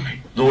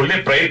ಇದು ಒಳ್ಳೆ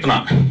ಪ್ರಯತ್ನ.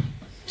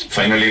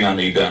 ಫೈನಲಿ ನಾನು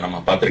ಈಗ ನಮ್ಮ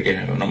ಪಾತ್ರಕ್ಕೆ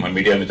ನಮ್ಮ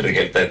ಮೀಡಿಯಾ ಮಿತ್ರರಿಗೆ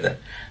ಹೇಳ್ತಾ ಇದ್ದೆ,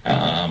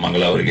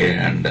 ಮಂಗಲ ಅವರಿಗೆ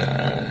ಅಂಡ್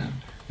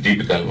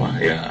ದೀಪಿಕಾ ಅಲ್ವಾ,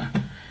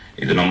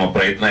 ಇದು ನಮ್ಮ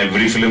ಪ್ರಯತ್ನ.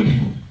 ಎವ್ರಿ ಫಿಲ್ಮ್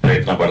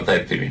ಪ್ರಯತ್ನ ಪಡ್ತಾ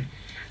ಇರ್ತೀವಿ.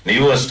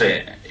 ನೀವು ಅಷ್ಟೇ,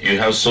 you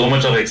have so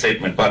much of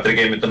excitement.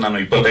 ಪಾತ್ರಿಕೆ ಮಿತ್ರ ನಾನು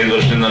 25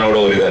 ವರ್ಷದಿಂದ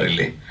ನೋಡೋರು ಇದ್ದಾರೆ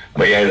ಇಲ್ಲಿ,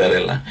 ಭಯ ಇದ್ದಾರೆ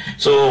ಎಲ್ಲ.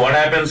 So what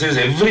happens is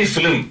every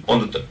film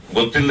ಒಂದು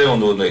ಗೊತ್ತಿಲ್ಲದೆ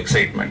ಒಂದು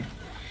ಎಕ್ಸೈಟ್ಮೆಂಟ್,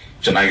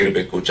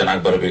 ಚೆನ್ನಾಗಿರ್ಬೇಕು,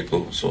 ಚೆನ್ನಾಗಿ ಬರಬೇಕು.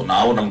 ಸೊ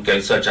ನಾವು ನಮ್ಮ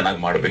ಕೆಲಸ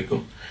ಚೆನ್ನಾಗಿ ಮಾಡಬೇಕು.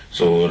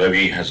 So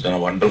Ravi has done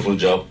a wonderful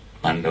job.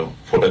 And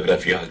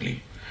photography ಆಗ್ಲಿ,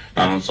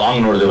 ನಾನೊಂದು ಸಾಂಗ್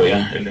ನೋಡಿದೆ ಭಯ್ಯ,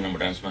 ಇಲ್ಲಿ ನಮ್ಮ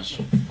ಡ್ಯಾನ್ಸ್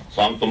ಮಾಸ್ಟರ್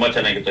ಸಾಂಗ್ ತುಂಬಾ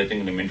ಚೆನ್ನಾಗಿತ್ತು. ಐ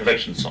ಥಿಂಕ್ ನಿಮ್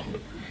ಇಂಟ್ರೊಡಕ್ಷನ್ ಸಾಂಗ್,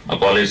 ಆ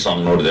ಕಾಲೇಜ್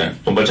ಸಾಂಗ್ ನೋಡಿದೆ,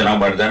 ತುಂಬಾ ಚೆನ್ನಾಗಿ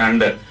ಮಾಡಿದೆ.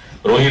 ಅಂಡ್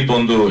ರೋಹಿತ್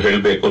ಒಂದು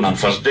ಹೇಳ್ಬೇಕು, ನಾನು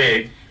ಫಸ್ಟ್ ಡೇ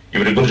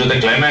ಇವರಿಬ್ಬರ ಜೊತೆ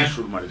ಕ್ಲೈಮ್ಯಾಕ್ಸ್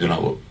ಶೂಟ್ ಮಾಡಿದ್ವಿ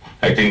ನಾವು.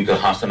 ಐ ಥಿಂಕ್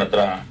ಹಾಸನ್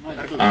ಹತ್ರ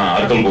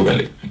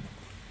ಅರ್ಕಲ್ಗೂಡಲ್ಲಿ.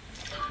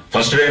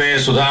 ಫಸ್ಟ್ ಡೇನೆ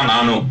ಸುಧಾ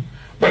ನಾನು,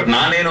 ಬಟ್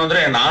ನಾನೇನು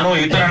ಅಂದ್ರೆ ನಾನು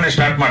ಈ ತರನೇ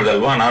ಸ್ಟಾರ್ಟ್ ಮಾಡಿದೆ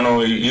ಅಲ್ವಾ. ನಾನು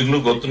ಈಗಲೂ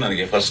ಗೊತ್ತು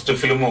ನನಗೆ, first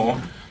film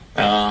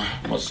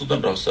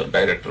ಮಸೂದನ್ Rao sir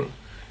director,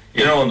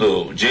 ಏನೋ ಒಂದು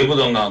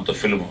ಜೇಬುದೊಂಗ ಅಂತ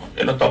ಫಿಲ್ಮು,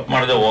 ಏನೋ ತಪ್ಪು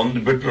ಮಾಡಿದೆ, ಒಂದು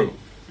ಬಿಟ್ರು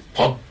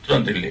ಹೊತ್ತು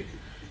ಅಂತ ಇಲ್ಲಿ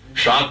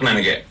ಶಾಕ್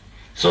ನನಗೆ.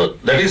 So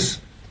that is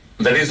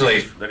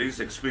life, that is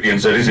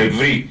experience, that is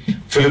every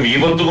film.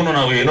 ಇವತ್ತಿಗೂ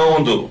ನಾವು ಏನೋ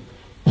ಒಂದು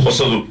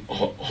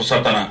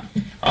ಹೊಸತನ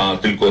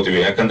ತಿಳ್ಕೋತೀವಿ,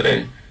 ಯಾಕಂದ್ರೆ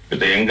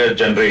ವಿತ್ ಯಂಗರ್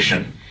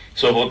ಜನರೇಷನ್.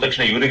 ಸೊ ಹೋದ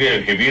ತಕ್ಷಣ ಇವರಿಗೆ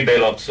heavy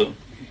dialogues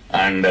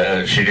and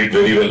she did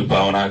very well,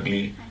 Bhavana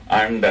ಆಗ್ಲಿ.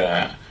 And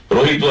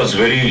Rohit was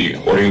very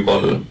what you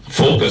call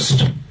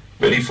focused,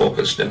 very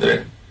focused. ಅಂದ್ರೆ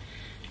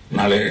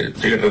ನಾಳೆ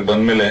ಥಿಯೇಟರ್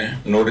ಬಂದ್ಮೇಲೆ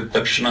ನೋಡಿದ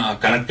ತಕ್ಷಣ ಆ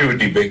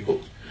ಕನೆಕ್ಟಿವಿಟಿ ಬೇಕು.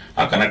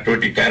 ಆ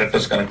ಕನೆಕ್ಟಿವಿಟಿ,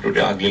 ಕ್ಯಾರೆಕ್ಟರ್ಸ್ ಕನೆಕ್ಟಿವಿಟಿ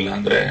ಆಗ್ಲಿಲ್ಲ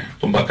ಅಂದ್ರೆ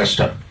ತುಂಬಾ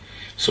ಕಷ್ಟ.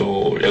 ಸೊ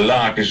ಎಲ್ಲಾ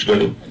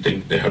ಆರ್ಟಿಸ್ಟ್ಗಳು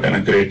think they have done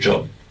a great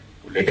job.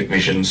 ಒಳ್ಳೆ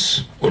ಟೆಕ್ನಿಷಿಯನ್ಸ್,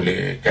 ಒಳ್ಳೆ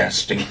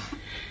ಕ್ಯಾಸ್ಟಿಂಗ್.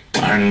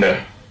 ಅಂಡ್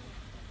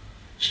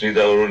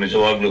ಶ್ರೀಧರ್ ಅವರು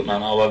ನಿಜವಾಗ್ಲು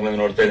ನಾನು ಆವಾಗ್ಲೂ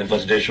ನೋಡ್ತಾ ಇದ್ದೀನಿ,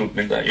 ಫಸ್ಟ್ ಡೇ ಶೂಟ್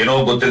ನಿಂದ ಏನೋ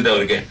ಗೊತ್ತಿಲ್ಲದೆ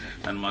ಅವ್ರಿಗೆ,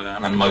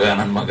 ನನ್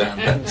ಮಗ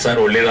ಅಂತ. ಸರ್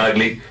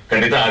ಒಳ್ಳೇದಾಗ್ಲಿ,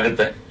 ಖಂಡಿತ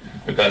ಆಗುತ್ತೆ.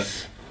 Because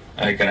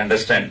I can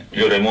understand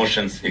your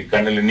emotions. ಈ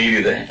ಕಣ್ಣಲ್ಲಿ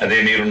ನೀರಿದೆ, ಅದೇ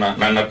ನೀರು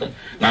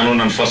ನಾನು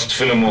ನನ್ನ ಫಸ್ಟ್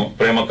ಫಿಲ್ಮ್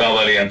ಪ್ರೇಮ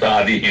ಕಾವಾಲಿ ಅಂತ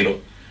ಆದಿ ಹೀರೋ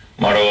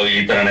ಮಾಡುವಾಗ ಈ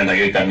ತರನೇ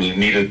ನನಗೆ ಕಣ್ಣಲ್ಲಿ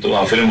ನೀರಿತ್ತು.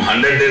 ಆ ಫಿಲ್ಮ್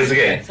 100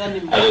 ಡೇಸ್ಗೆ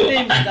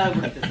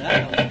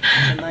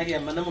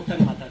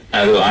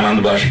ಅದು ಆನಂದ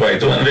ಬಾಷ್ಪ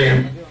ಆಯ್ತು. ಅಂದ್ರೆ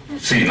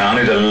ನಾನು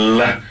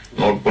ಇದೆಲ್ಲ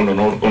ನೋಡ್ಕೊಂಡು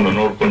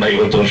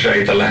 50 ವರ್ಷ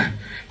ಆಯ್ತಲ್ಲ,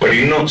 ಬಟ್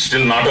ಇನ್ನು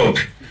ಸ್ಟಿಲ್ ನಾಟ್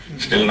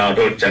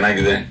ಔಟ್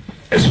ಚೆನ್ನಾಗಿದೆ.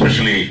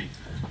 ಎಸ್ಪೆಷಲಿ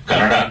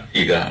ಕನ್ನಡ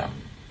ಈಗ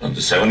ಒಂದು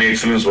 7-8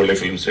 ಫಿಲ್ಮ್ಸ್, ಒಳ್ಳೆ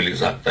ಫಿಲ್ಮ್ಸ್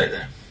ರಿಲೀಸ್ ಆಗ್ತಾ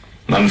ಇದೆ.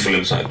 ನನ್ನ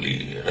ಫಿಲ್ಮ್ಸ್ ಆಗ್ಲಿ,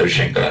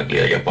 ರವಿಶಂಕರ್ ಆಗ್ಲಿ,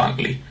 ಅಯ್ಯಪ್ಪ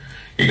ಆಗ್ಲಿ.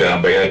 ಈಗ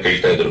ಭಯ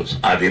ಕೇಳ್ತಾ ಇದ್ರು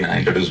ಆದಿನ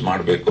ಇಂಟ್ರೊಡ್ಯೂಸ್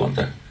ಮಾಡ್ಬೇಕು ಅಂತ.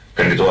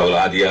 ಖಂಡಿತವಾಗ್ಲೂ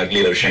ಆದಿ ಆಗ್ಲಿ,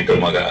 ರವಿಶಂಕರ್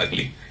ಮಗ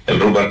ಆಗ್ಲಿ,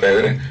 ಎಲ್ರೂ ಬರ್ತಾ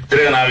ಇದಾರೆ.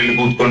 ತಿರ್ಗಾ ನಾವಿಲ್ಲಿ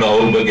ಕೂತ್ಕೊಂಡು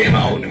ಅವ್ರ ಬಗ್ಗೆ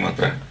ನಾವು ನಿಮ್ಮ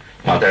ಹತ್ರ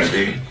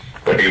ಮಾತಾಡ್ತೀವಿ.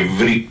 But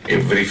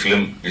every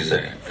film is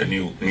A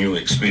new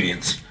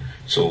experience.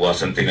 So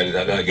Vasanthi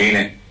ನಲಿದಾಗ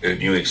again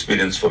new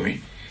experience for me.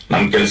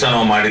 ನಮ್ ಕೆಲಸ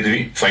ನಾವು ಮಾಡಿದ್ವಿ.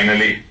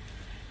 Finally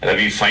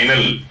Ravi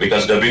final,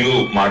 because dubbing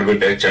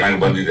ಮಾಡ್ಬಿಟ್ಟೆ, ಚೆನ್ನಾಗಿ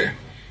ಬಂದಿದೆ.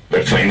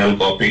 ಬಟ್ ಫೈನಲ್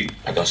ಕಾಪಿ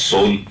ಅಥವಾ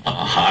ಸೋಲ್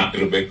ಹಾರ್ಟ್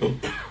ಇರಬೇಕು,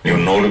 ನೀವು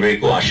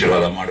ನೋಡ್ಬೇಕು,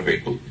 ಆಶೀರ್ವಾದ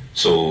ಮಾಡಬೇಕು.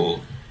 ಸೊ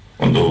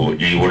ಒಂದು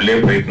ಈ ಒಳ್ಳೆ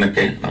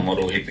ಪ್ರಯತ್ನಕ್ಕೆ ನಮ್ಮ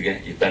ರೋಹಿತ್ಗೆ,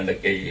 ಈ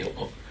ತಂಡಕ್ಕೆ, ಈ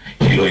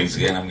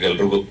ಹೀರೋಯಿನ್ಸ್ಗೆ,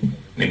 ನಮ್ಗೆಲ್ರಿಗೂ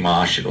ನಿಮ್ಮ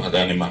ಆಶೀರ್ವಾದ,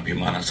 ನಿಮ್ಮ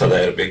ಅಭಿಮಾನ ಸದಾ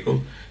ಇರಬೇಕು.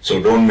 So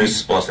don't miss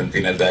Vasanthi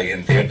ನಲಿದಾಗ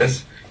in theatres.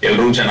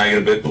 ಎಲ್ಲರೂ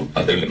ಚೆನ್ನಾಗಿರ್ಬೇಕು,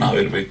 ಅದರಲ್ಲಿ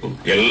ನಾವಿರ್ಬೇಕು.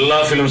 ಎಲ್ಲಾ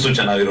ಫಿಲ್ಮ್ಸ್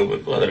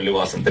ಚೆನ್ನಾಗಿರಬೇಕು, ಅದರಲ್ಲಿ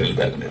ವಾಸಂತಿ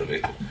ನಲಿದಾಗ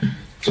ಇರಬೇಕು.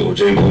 ಸೊ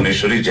ಜೈ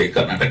ಭುವನೇಶ್ವರಿ, ಜೈ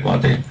ಕರ್ನಾಟಕ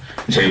ಮಾತೆ,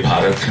 ಜೈ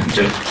ಭಾರತ್,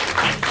 ಜೈ.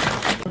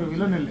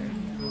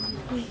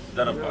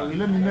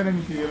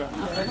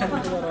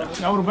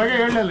 ಅವ್ರ ಬಗ್ಗೆ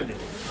ಹೇಳಲ್ಲ.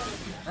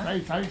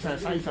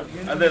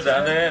 ಅದೇ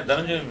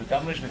ಧನಂಜಯ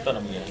ಕಾಂಬಿನೇಷನ್ ಇತ್ತ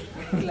ನಮಗೆ,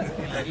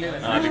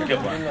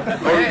 ಅದಕ್ಕೆಪ್ಪ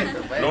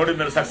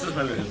ನೋಡಿದ್ಮೇಲೆ ಸಕ್ಸಸ್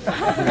ಮೇಲೆ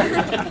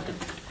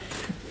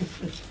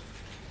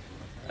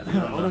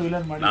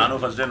ನಾನು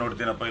ಫಸ್ಟ್ ಡೇ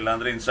ನೋಡ್ತೀನಪ್ಪ,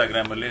 ಇಲ್ಲಾಂದ್ರೆ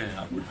ಇನ್ಸ್ಟಾಗ್ರಾಮ್ ಅಲ್ಲಿ